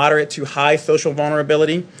with moderate to high social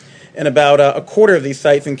vulnerability, and about 1/4 of these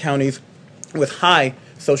sites in counties with high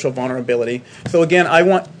social vulnerability. So again, I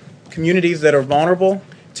want communities that are vulnerable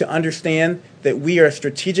to understand that we are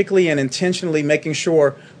strategically and intentionally making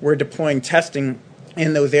sure we're deploying testing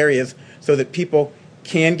in those areas so that people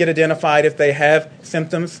can get identified if they have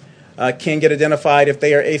symptoms, can get identified if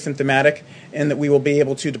they are asymptomatic, and that we will be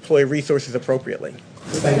able to deploy resources appropriately.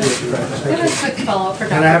 Thank you, Mr. President. I have a quick follow-up for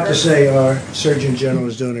Dr. And I have to Birch. say, our Surgeon General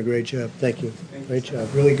is doing a great job. Thank you. Great job.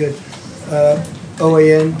 Really good.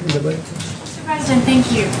 OAN in the back. Mr. President,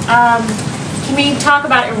 thank you. Can we talk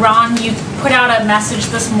about Iran? You put out a message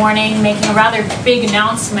this morning making a rather big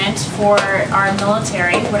announcement for our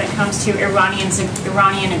military when it comes to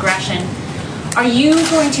Iranian aggression. Are you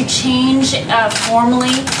going to change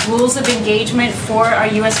formally rules of engagement for our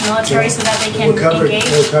U.S. military so that they can engage?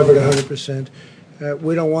 We're covered 100%.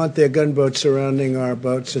 We don't want their gunboats surrounding our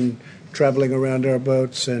boats and traveling around our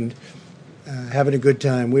boats and having a good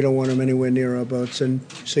time. We don't want them anywhere near our boats. And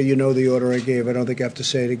so you know the order I gave. I don't think I have to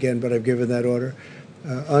say it again, but I've given that order.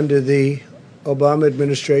 Under the Obama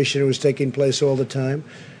administration, it was taking place all the time.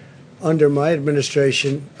 Under my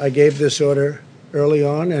administration, I gave this order early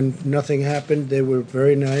on, and nothing happened. They were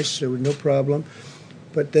very nice. There was no problem.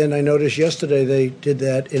 But then I noticed yesterday they did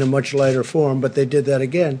that in a much lighter form, but they did that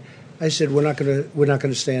again. I said, we're not going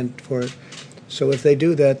to stand for it. So if they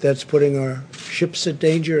do that, that's putting our ships at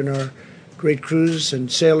danger and our great crews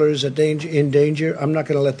and sailors in danger. I'm not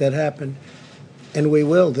going to let that happen. And we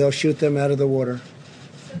will. They'll shoot them out of the water.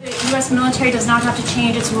 So the U.S. military does not have to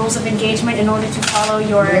change its rules of engagement in order to follow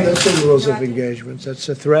your... No, that's in the rules of engagements. That's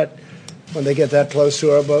a threat when they get that close to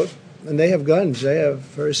our boat. And they have guns. They have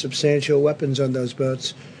very substantial weapons on those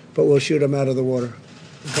boats. But we'll shoot them out of the water.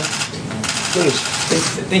 Okay? Please.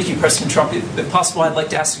 Thank you, President Trump. If possible, I'd like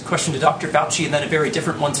to ask a question to Dr. Fauci and then a very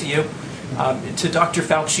different one to you. To Dr.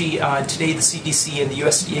 Fauci, today the CDC and the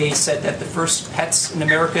USDA said that the first pets in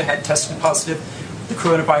America had tested positive the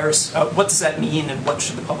coronavirus. What does that mean, and what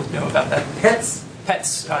should the public know about that? Pets?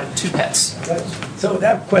 Pets, 2 pets. So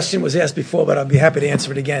that question was asked before, but I'll be happy to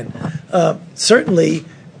answer it again. Certainly,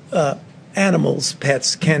 animals,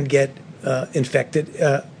 pets, can get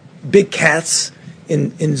infected. Big cats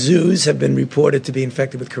in zoos have been reported to be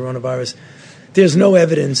infected with coronavirus. There's no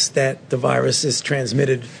evidence that the virus is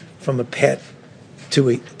transmitted from a pet to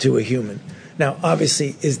a human. Now,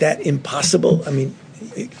 obviously, is that impossible? I mean,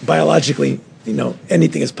 biologically,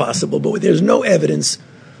 anything is possible, but there's no evidence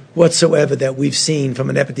whatsoever that we've seen from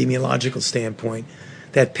an epidemiological standpoint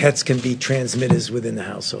that pets can be transmitters within the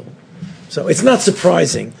household. So it's not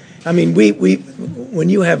surprising. I mean, when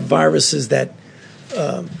you have viruses that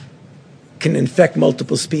can infect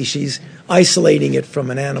multiple species, isolating it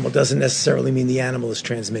from an animal doesn't necessarily mean the animal is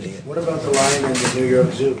transmitting it. What about the lion in the New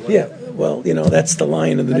York Zoo? Yeah, well, that's the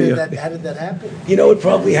lion in the New York. How did that happen? It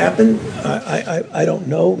probably happened. I don't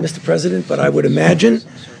know, Mr. President, but I would imagine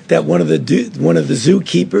that one of the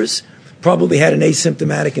zookeepers probably had an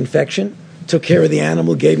asymptomatic infection, took care of the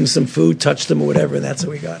animal, gave him some food, touched him or whatever, and that's how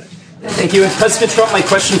we got it. Thank you. And President Trump, my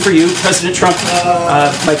question for you, President Trump,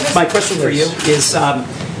 my question for you is,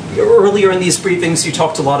 earlier in these briefings, you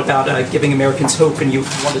talked a lot about giving Americans hope, and you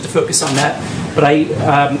wanted to focus on that. But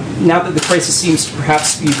now that the crisis seems to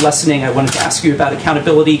perhaps be lessening, I wanted to ask you about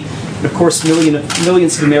accountability. And of course,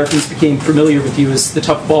 millions of Americans became familiar with you as the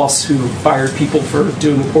tough boss who fired people for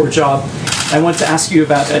doing a poor job. I wanted to ask you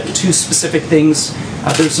about 2 specific things.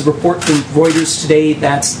 There's a report from Reuters today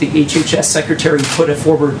that the HHS secretary put a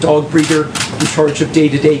former dog breeder in charge of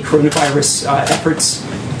day-to-day coronavirus efforts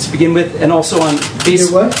to begin with, and also on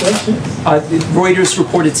Facebook. Reuters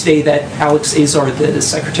reported today that Alex Azar, the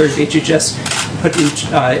secretary of HHS, put in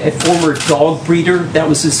a former dog breeder, that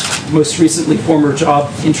was his most recently former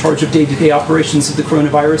job, in charge of day-to-day operations of the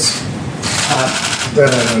coronavirus.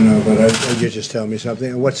 That I don't know, but you just tell me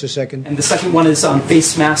something. What's the second? And the second one is on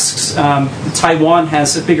face masks. Taiwan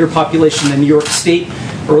has a bigger population than New York State.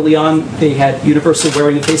 Early on, they had universal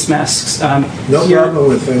wearing of face masks. No problem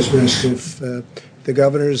with face masks if the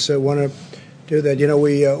governors want to do that.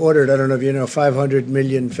 We ordered, I don't know if you know, 500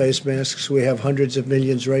 million face masks. We have hundreds of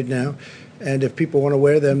millions right now. And if people want to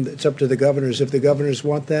wear them, it's up to the governors. If the governors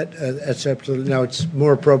want that, that's up to them. Now, it's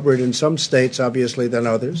more appropriate in some states, obviously, than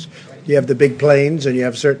others. You have the big plains, and you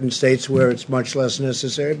have certain states where it's much less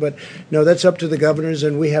necessary. But, no, that's up to the governors,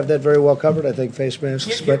 and we have that very well covered, I think, face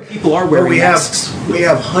masks. But people are wearing masks. We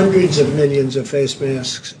have hundreds of millions of face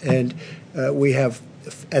masks, and we have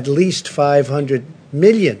at least 500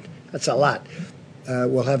 million. That's a lot.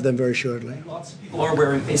 We'll have them very shortly. Lots of people are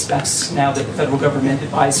wearing face masks now that the federal government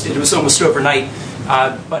advised it. It was almost overnight.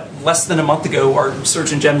 But less than a month ago, our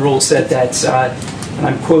Surgeon General said that, and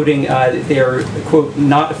I'm quoting, they're, quote,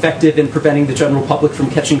 not effective in preventing the general public from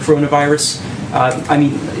catching coronavirus.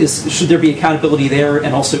 Should there be accountability there,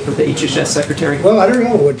 and also for the HHS secretary? Well, I don't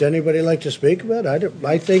know. Would anybody like to speak about it?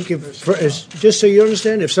 I think, just so you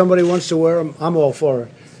understand, if somebody wants to wear them, I'm all for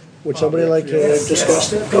it. Would somebody like to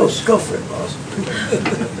discuss that? Go for it, boss.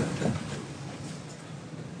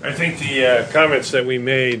 I think the comments that we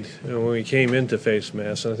made when we came into face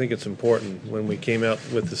masks, and I think it's important when we came out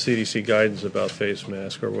with the CDC guidance about face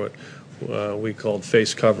masks, or what we called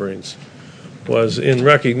face coverings, was in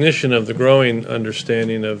recognition of the growing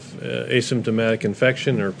understanding of asymptomatic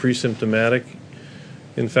infection or pre-symptomatic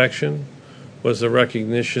infection, was the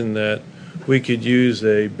recognition that we could use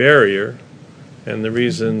a barrier. And the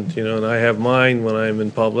reason, and I have mine when I'm in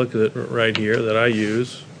public right here that I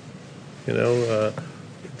use, that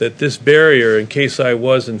this barrier, in case I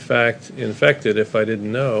was in fact infected, if I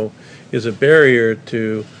didn't know, is a barrier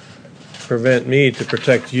to prevent me to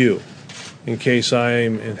protect you in case I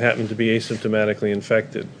happen to be asymptomatically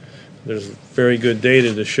infected. There's very good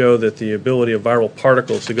data to show that the ability of viral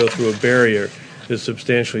particles to go through a barrier is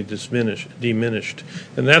substantially diminished.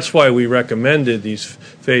 And that's why we recommended these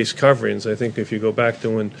face coverings. I think if you go back to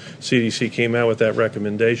when CDC came out with that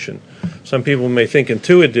recommendation, some people may think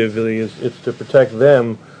intuitively it's to protect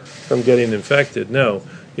them from getting infected. No,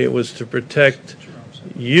 it was to protect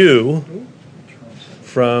you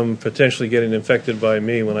from potentially getting infected by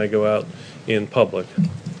me when I go out in public.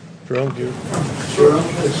 Jerome, do you?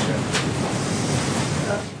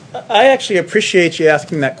 I actually appreciate you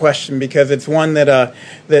asking that question because it's one that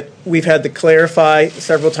that we've had to clarify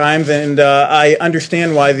several times, and I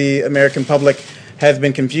understand why the American public has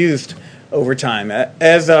been confused over time.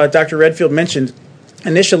 As Dr. Redfield mentioned,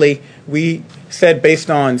 initially we said, based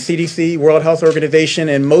on CDC, World Health Organization,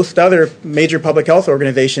 and most other major public health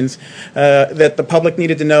organizations, that the public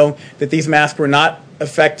needed to know that these masks were not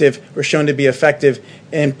effective or shown to be effective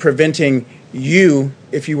in preventing you,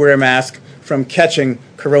 if you wear a mask, from catching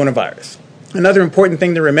coronavirus. Another important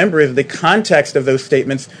thing to remember is the context of those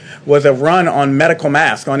statements was a run on medical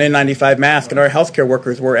masks, on N95 masks, and our healthcare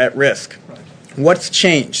workers were at risk. What's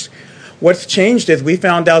changed? What's changed is we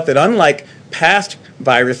found out that unlike past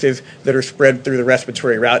viruses that are spread through the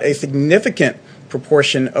respiratory route, a significant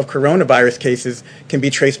proportion of coronavirus cases can be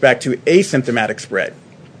traced back to asymptomatic spread.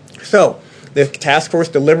 So, the task force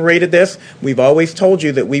deliberated this. We've always told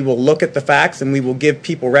you that we will look at the facts and we will give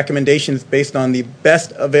people recommendations based on the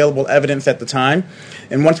best available evidence at the time.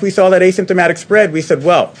 And once we saw that asymptomatic spread, we said,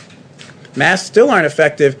 well, masks still aren't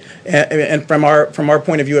effective, and from our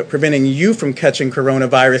point of view, at preventing you from catching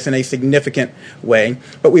coronavirus in a significant way.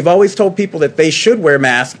 But we've always told people that they should wear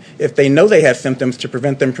masks if they know they have symptoms to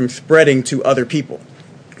prevent them from spreading to other people.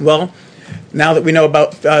 Well, now that we know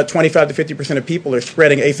about 25 to 50% of people are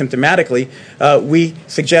spreading asymptomatically, we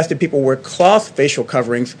suggested people wear cloth facial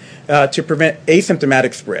coverings to prevent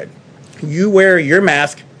asymptomatic spread. You wear your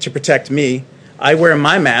mask to protect me. I wear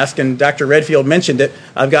my mask, and Dr. Redfield mentioned it.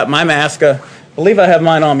 I've got my mask. I believe I have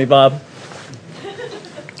mine on me, Bob.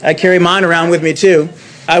 I carry mine around with me, too.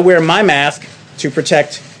 I wear my mask to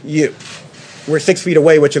protect you. We're 6 feet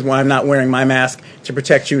away, which is why I'm not wearing my mask to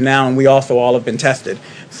protect you now, and we also all have been tested.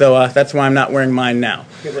 So that's why I'm not wearing mine now.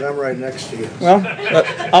 Yeah, but I'm right next to you. Well,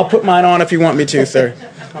 I'll put mine on if you want me to, sir.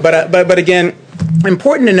 But again,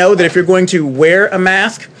 important to know that if you're going to wear a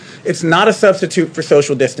mask, it's not a substitute for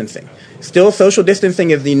social distancing. Still, social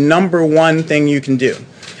distancing is the number one thing you can do.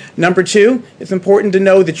 Number two, it's important to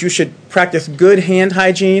know that you should practice good hand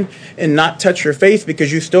hygiene and not touch your face,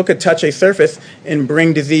 because you still could touch a surface and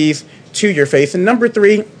bring disease to your face. And number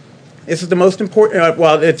three, this is the most important,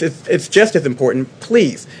 it's just as important,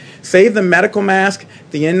 please save the medical mask,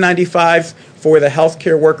 the N95s for the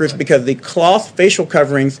healthcare workers, because the cloth facial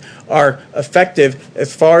coverings are effective,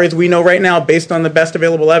 as far as we know right now, based on the best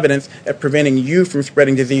available evidence, at preventing you from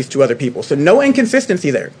spreading disease to other people. So no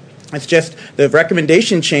inconsistency there. It's just the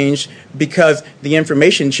recommendation changed because the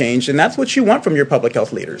information changed, and that's what you want from your public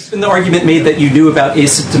health leaders. And the argument made that you knew about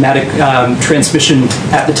asymptomatic transmission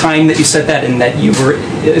at the time that you said that, and that you were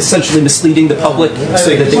essentially misleading the public.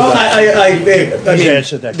 So that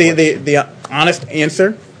the honest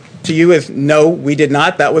answer to you is no, we did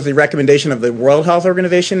not. That was the recommendation of the World Health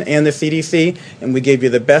Organization and the CDC, and we gave you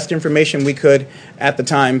the best information we could at the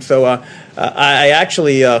time. So I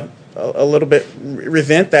actually a little bit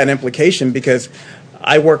resent that implication, because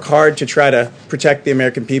I work hard to try to protect the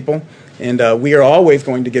American people, and we are always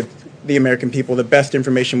going to give the American people the best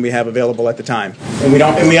information we have available at the time. And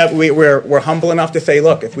we're humble enough to say,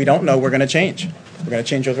 look, if we don't know, we're going to change. We're going to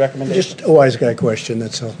change those recommendations. Just a wise guy question,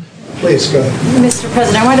 that's all. Please, go ahead. Mr.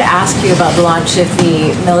 President, I wanted to ask you about the launch of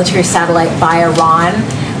the military satellite by Iran.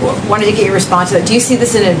 Wanted to get your response to that. Do you see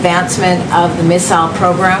this as an advancement of the missile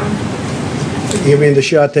program? You mean the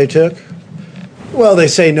shot they took? Well, they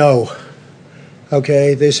say no.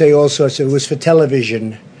 Okay, they say all sorts. It was for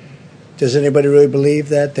television. Does anybody really believe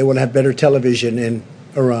that? They want to have better television in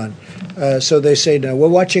Iran. So they say no. We're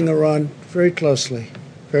watching Iran very closely,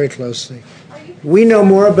 very closely. We know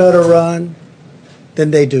more about Iran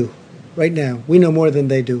than they do right now. We know more than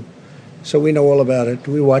they do. So we know all about it.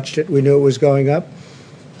 We watched it. We knew it was going up.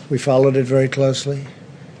 We followed it very closely.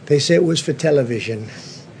 They say it was for television.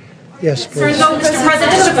 Yes, please. Mr.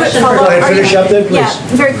 President, just a quick follow-up. Finish up then, please.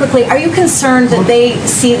 Yeah, very quickly. Are you concerned that they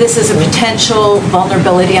see this as a potential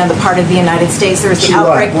vulnerability on the part of the United States? There was the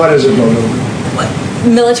outbreak. What is it, vulnerability?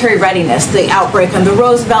 Military readiness, the outbreak on the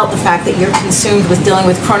Roosevelt, the fact that you're consumed with dealing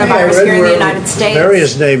with coronavirus here in the United States.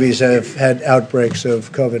 Various navies have had outbreaks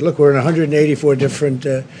of COVID. Look, we're in 184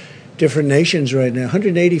 different nations right now.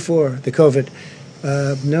 184, the COVID.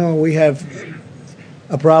 No, we have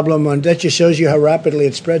a problem on that. Just shows you how rapidly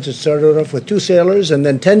it spreads. It started off with 2 sailors and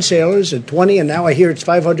then 10 sailors and 20, and now I hear it's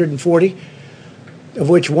 540, of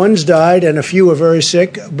which one's died and a few are very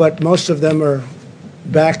sick, but most of them are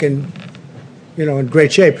back in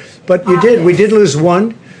great shape. But we did lose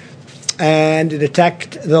one, and it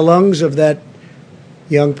attacked the lungs of that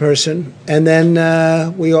young person. And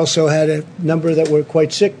then we also had a number that were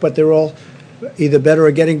quite sick, but they're all either better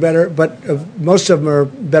or getting better, but most of them are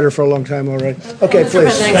better for a long time already. Okay,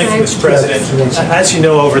 please. Thank you, Mr. President. As you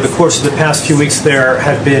know, over the course of the past few weeks, there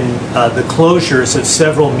have been the closures of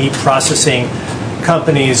several meat processing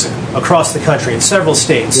companies across the country in several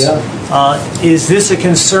states. Yeah. Is this a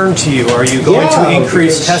concern to you? Are you going to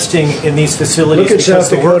increase testing in these facilities? Look at South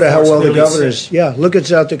Dakota, how well the governor's. Yeah, look at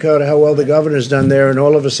South Dakota, how well the governor's done there, and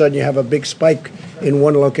all of a sudden you have a big spike in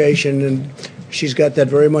one location, and she's got that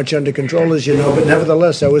very much under control, as you know. But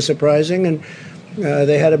nevertheless, that was surprising, and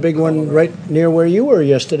they had a big one right near where you were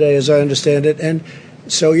yesterday, as I understand it. And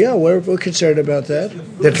So, yeah, we're concerned about that.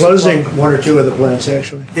 They're closing one or two of the plants,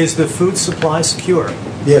 actually. Is the food supply secure?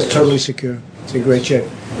 Yes, totally secure. It's in great shape.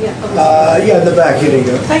 Yeah. In the back, here you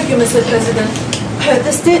go. Thank you, Mr. President.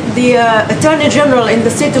 The Attorney General in the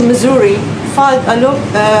state of Missouri filed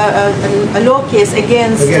a law case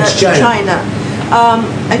against China,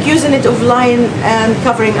 accusing it of lying and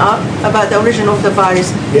covering up about the origin of the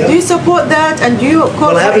virus. Yeah. Do you support that? And do you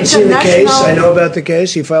call Well, I haven't seen the case. international? I know about the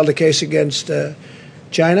case. He filed a case against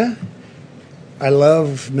China. I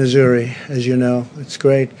love Missouri, as you know. It's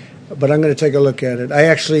great. But I'm going to take a look at it. I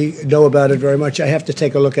actually know about it very much. I have to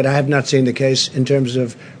take a look at it. I have not seen the case in terms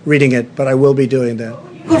of reading it, but I will be doing that.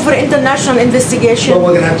 Call for international investigation. Well,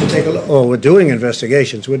 we're going to have to take a look. Oh, we're doing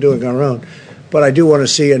investigations. We're doing our own. But I do want to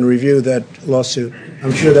see and review that lawsuit.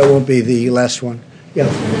 I'm sure that won't be the last one. Yeah.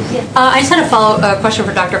 I just had a follow-up question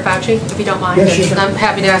for Dr. Fauci, if you don't mind. Yeah, sure. I'm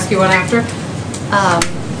happy to ask you one after.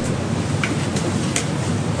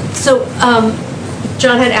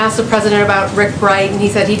 John had asked the president about Rick Bright, and he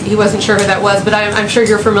said he wasn't sure who that was, but I'm sure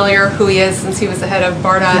you're familiar who he is since he was the head of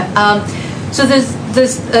BARDA. So there's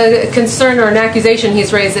this concern or an accusation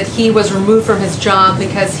he's raised that he was removed from his job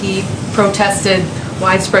because he protested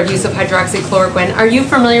widespread use of hydroxychloroquine. Are you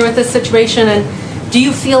familiar with this situation, and do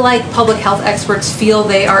you feel like public health experts feel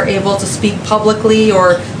they are able to speak publicly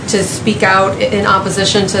or to speak out in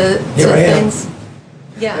opposition to things?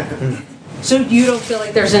 Yeah. So you don't feel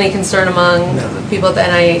like there's any concern among people at the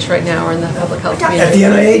NIH right now or in the public health community?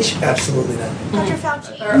 At the NIH? Absolutely not. Dr.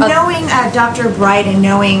 Fauci, knowing Dr. Bright and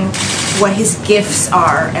knowing what his gifts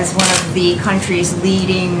are as one of the country's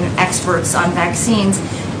leading experts on vaccines,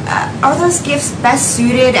 are those gifts best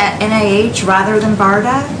suited at NIH rather than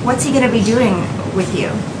BARDA? What's he going to be doing with you?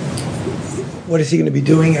 What is he going to be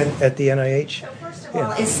doing at the NIH?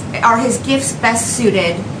 Are his gifts best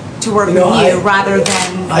suited to work with you rather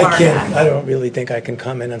than BARDA? I don't really think I can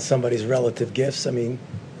comment on somebody's relative gifts. I mean,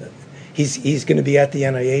 he's going to be at the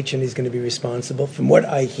NIH and he's going to be responsible. From what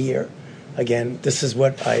I hear, again, this is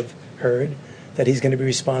what I've heard, that he's going to be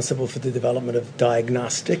responsible for the development of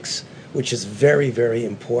diagnostics, which is very, very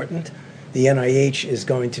important. The NIH is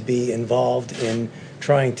going to be involved in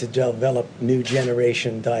trying to develop new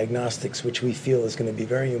generation diagnostics, which we feel is going to be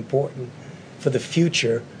very important for the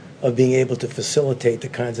future of being able to facilitate the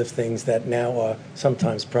kinds of things that now are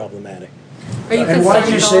sometimes problematic. And why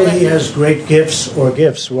do you say he has great gifts or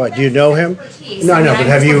gifts? What, do you know him? No, but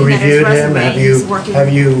have you reviewed him?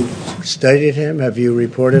 Have you studied him? Have you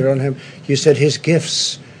reported on him? You said his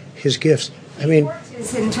gifts. I mean,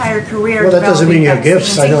 his entire career. well, that doesn't mean you have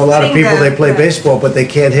gifts. I know a lot of people, they play baseball, but they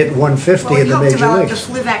can't hit 150 in the major developed leagues.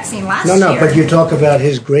 the flu vaccine last year. No, but you talk about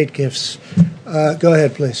his great gifts. Go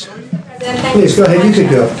ahead, please. Please, go ahead. You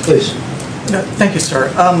could go, please. No, thank you,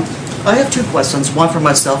 sir. I have two questions, one for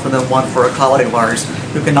myself and then one for a colleague of ours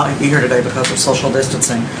who cannot be here today because of social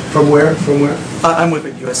distancing. From where? I'm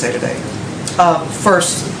with USA Today.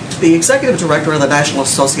 First, the executive director of the National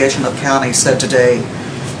Association of Counties said today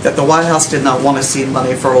that the White House did not want to see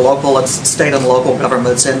money for local, state and local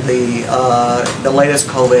governments in the latest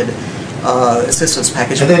COVID assistance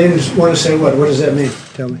package. And they didn't want to say what? What does that mean?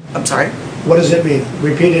 Tell me. I'm sorry? What does it mean?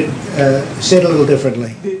 Repeat it. Say it a little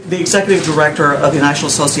differently. The executive director of the National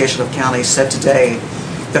Association of Counties said today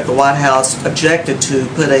that the White House objected to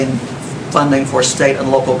putting funding for state and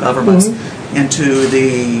local governments into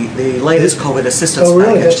the latest COVID assistance package. Oh,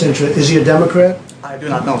 really? That's interesting. Is he a Democrat? I do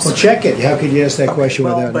not know. Well, check it. How could you ask that question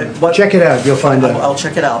without knowing? Check it out. You'll find out. I'll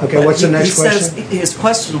check it out. Okay, what's the next question? His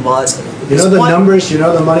question was... You know the numbers? You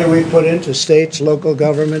know the money we put into states, local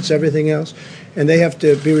governments, everything else? And they have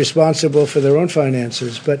to be responsible for their own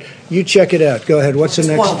finances. But you check it out. Go ahead. What's the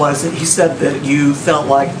next? What was it? He said that you felt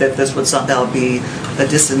like that this would somehow be a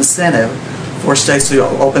disincentive for states to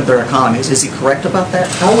open their economies. Is he correct about that?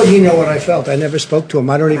 How would he know what I felt? I never spoke to him.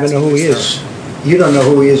 I don't even know who he is. You don't know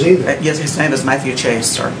who he is either. Yes, his name is Matthew Chase,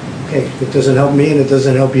 sir. Okay, it doesn't help me and it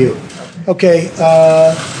doesn't help you. Okay,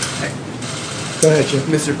 go ahead, Jim.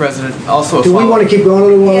 Mr. President, also... Do we want to keep going a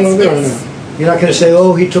little while longer or no? You're not going to say,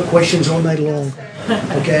 oh, he took questions all night long.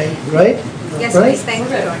 Okay, right? Yes, right? please, thank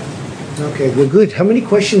you. Okay, well, good. How many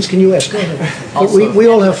questions can you ask? Go ahead. We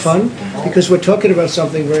all have fun because we're talking about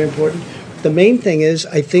something very important. The main thing is,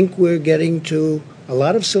 I think we're getting to a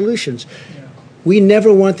lot of solutions. We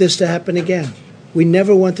never want this to happen again. We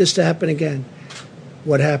never want this to happen again.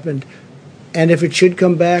 What happened? And if it should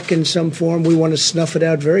come back in some form, we want to snuff it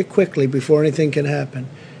out very quickly before anything can happen.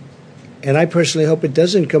 And I personally hope it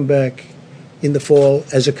doesn't come back in the fall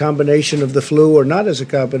as a combination of the flu or not as a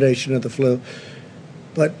combination of the flu.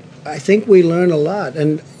 But I think we learn a lot.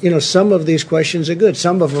 And, you know, some of these questions are good.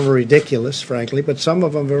 Some of them are ridiculous, frankly, but some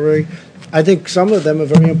of them are very I think some of them are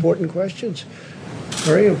very important questions.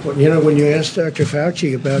 Very important. You know, when you asked Dr.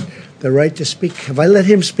 Fauci about the right to speak, if I let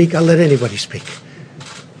him speak, I'll let anybody speak.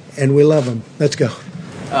 And we love him. Let's go.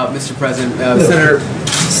 Mr. President,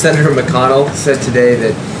 Senator McConnell said today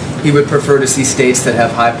that he would prefer to see states that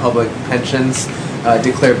have high public pensions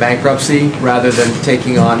declare bankruptcy rather than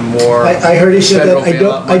taking on more. I heard he said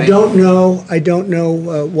that. I don't money.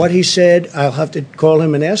 know what he said. I'll have to call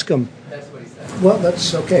him and ask him. That's what he said. Well,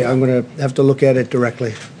 that's okay. I'm going to have to look at it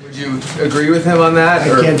directly. Would you agree with him on that?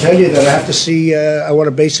 I can't tell you that. I have to see. I want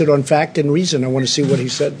to base it on fact and reason. I want to see what he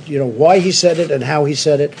said. You know, why he said it and how he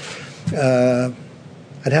said it.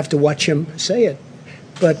 I'd have to watch him say it.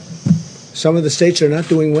 But some of the states are not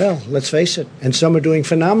doing well, let's face it. And some are doing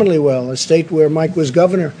phenomenally well. A state where Mike was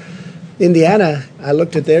governor, Indiana, I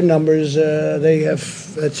looked at their numbers.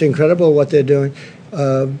 It's incredible what they're doing.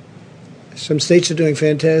 Some states are doing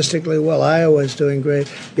fantastically well. Iowa is doing great.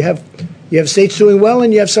 You have states doing well,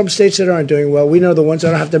 and you have some states that aren't doing well. We know the ones.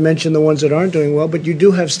 I don't have to mention the ones that aren't doing well, but you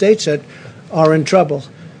do have states that are in trouble.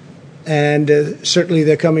 And certainly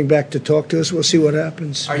they're coming back to talk to us. We'll see what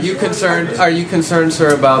happens. Are you concerned,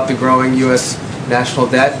 sir, about the growing U.S. national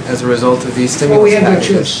debt as a result of these stimulus Well, we have no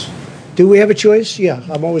packages? choice. Do we have a choice? Yeah,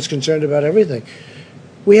 I'm always concerned about everything.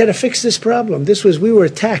 We had to fix this problem. We were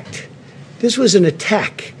attacked. This was an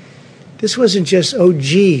attack. This wasn't just, oh,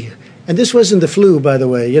 gee. And this wasn't the flu, by the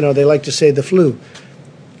way. You know, they like to say the flu.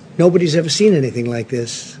 Nobody's ever seen anything like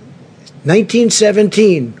this.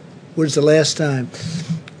 1917 was the last time.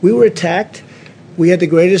 We were attacked. We had the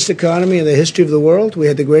greatest economy in the history of the world. We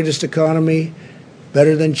had the greatest economy,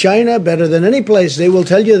 better than China, better than any place. They will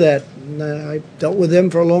tell you that. I dealt with them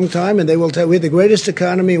for a long time, and they will tell we had the greatest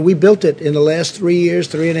economy, and we built it in the last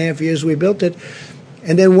 3.5 years. We built it.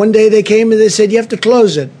 And then one day they came and they said, you have to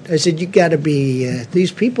close it. I said, you got to be,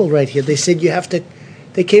 these people right here, they said, you have to,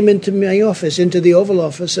 they came into my office, into the Oval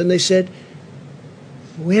Office, and they said,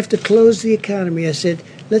 we have to close the economy. I said,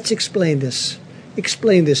 let's explain this.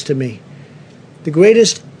 Explain this to me. The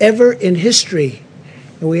greatest ever in history,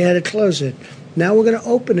 and we had to close it. Now we're going to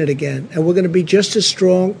open it again, and we're going to be just as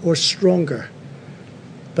strong or stronger.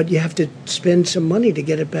 But you have to spend some money to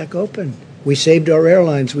get it back open. We saved our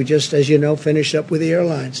airlines. We just, as you know, finished up with the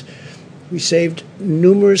airlines. We saved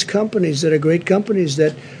numerous companies that are great companies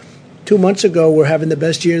that 2 months ago were having the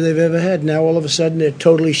best year they've ever had. Now all of a sudden they're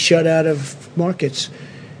totally shut out of markets.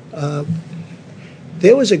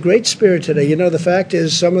 There was a great spirit today. You know, the fact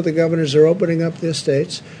is some of the governors are opening up their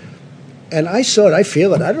states. And I saw it. I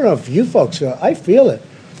feel it. I don't know if you folks saw it. I feel it.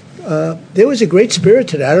 There was a great spirit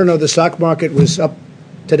today. I don't know. The stock market was up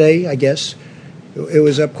today, I guess. It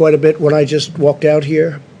was up quite a bit when I just walked out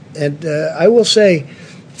here. And I will say,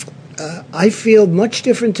 I feel much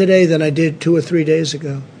different today than I did 2 or 3 days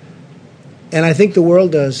ago. And I think the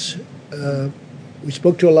world does. We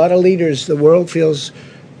spoke to a lot of leaders. The world feels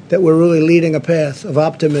that we're really leading a path of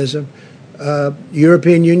optimism.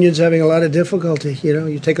 European Union's having a lot of difficulty. You know,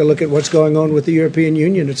 you take a look at what's going on with the European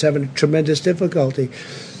Union. It's having tremendous difficulty.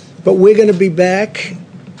 But we're going to be back,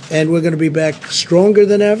 and we're going to be back stronger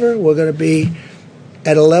than ever. We're going to be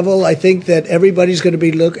at a level, I think, that everybody's going to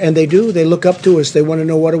be and they do. They look up to us. They want to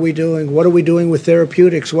know, what are we doing? What are we doing with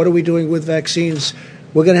therapeutics? What are we doing with vaccines?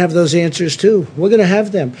 We're going to have those answers, too. We're going to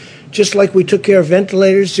have them. Just like we took care of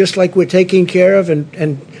ventilators, just like we're taking care of,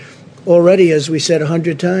 and already, as we said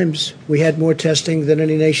 100 times, we had more testing than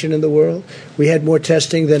any nation in the world. We had more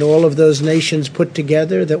testing than all of those nations put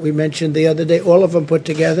together that we mentioned the other day, all of them put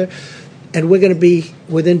together. And we're going to be,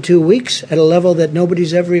 within 2 weeks, at a level that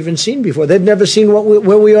nobody's ever even seen before. They've never seen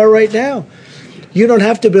where we are right now. You don't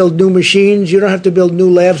have to build new machines. You don't have to build new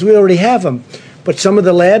labs. We already have them. But some of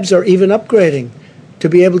the labs are even upgrading to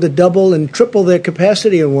be able to double and triple their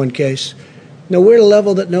capacity in one case. Now, we're at a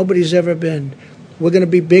level that nobody's ever been. We're going to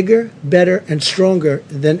be bigger, better, and stronger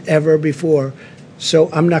than ever before. So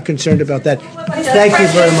I'm not concerned about that. Thank you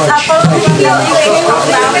very much.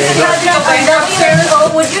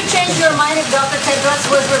 Would you change your mind if Dr.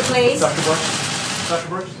 Tedros was replaced? Dr. Burks? Dr.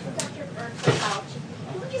 Burks? Dr. Burks,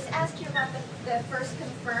 can we just ask you about the first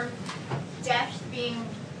confirmed death being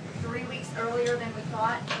 3 weeks earlier than we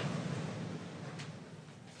thought?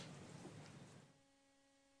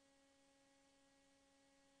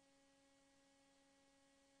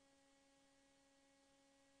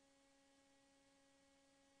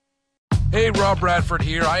 Hey, Rob Bradford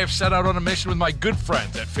here. I have set out on a mission with my good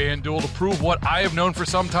friends at FanDuel to prove what I have known for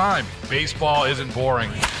some time. Baseball isn't boring.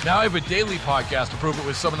 Now I have a daily podcast to prove it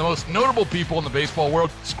with some of the most notable people in the baseball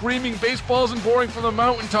world, screaming baseball isn't boring from the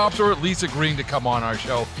mountaintops, or at least agreeing to come on our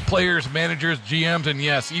show. Players, managers, GMs, and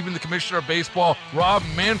yes, even the commissioner of baseball, Rob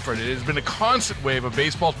Manfred. It has been a constant wave of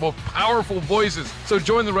baseball's most powerful voices. So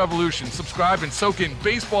join the revolution. Subscribe and soak in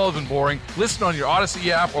Baseball Isn't Boring. Listen on your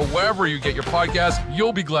Odyssey app or wherever you get your podcasts.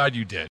 You'll be glad you did.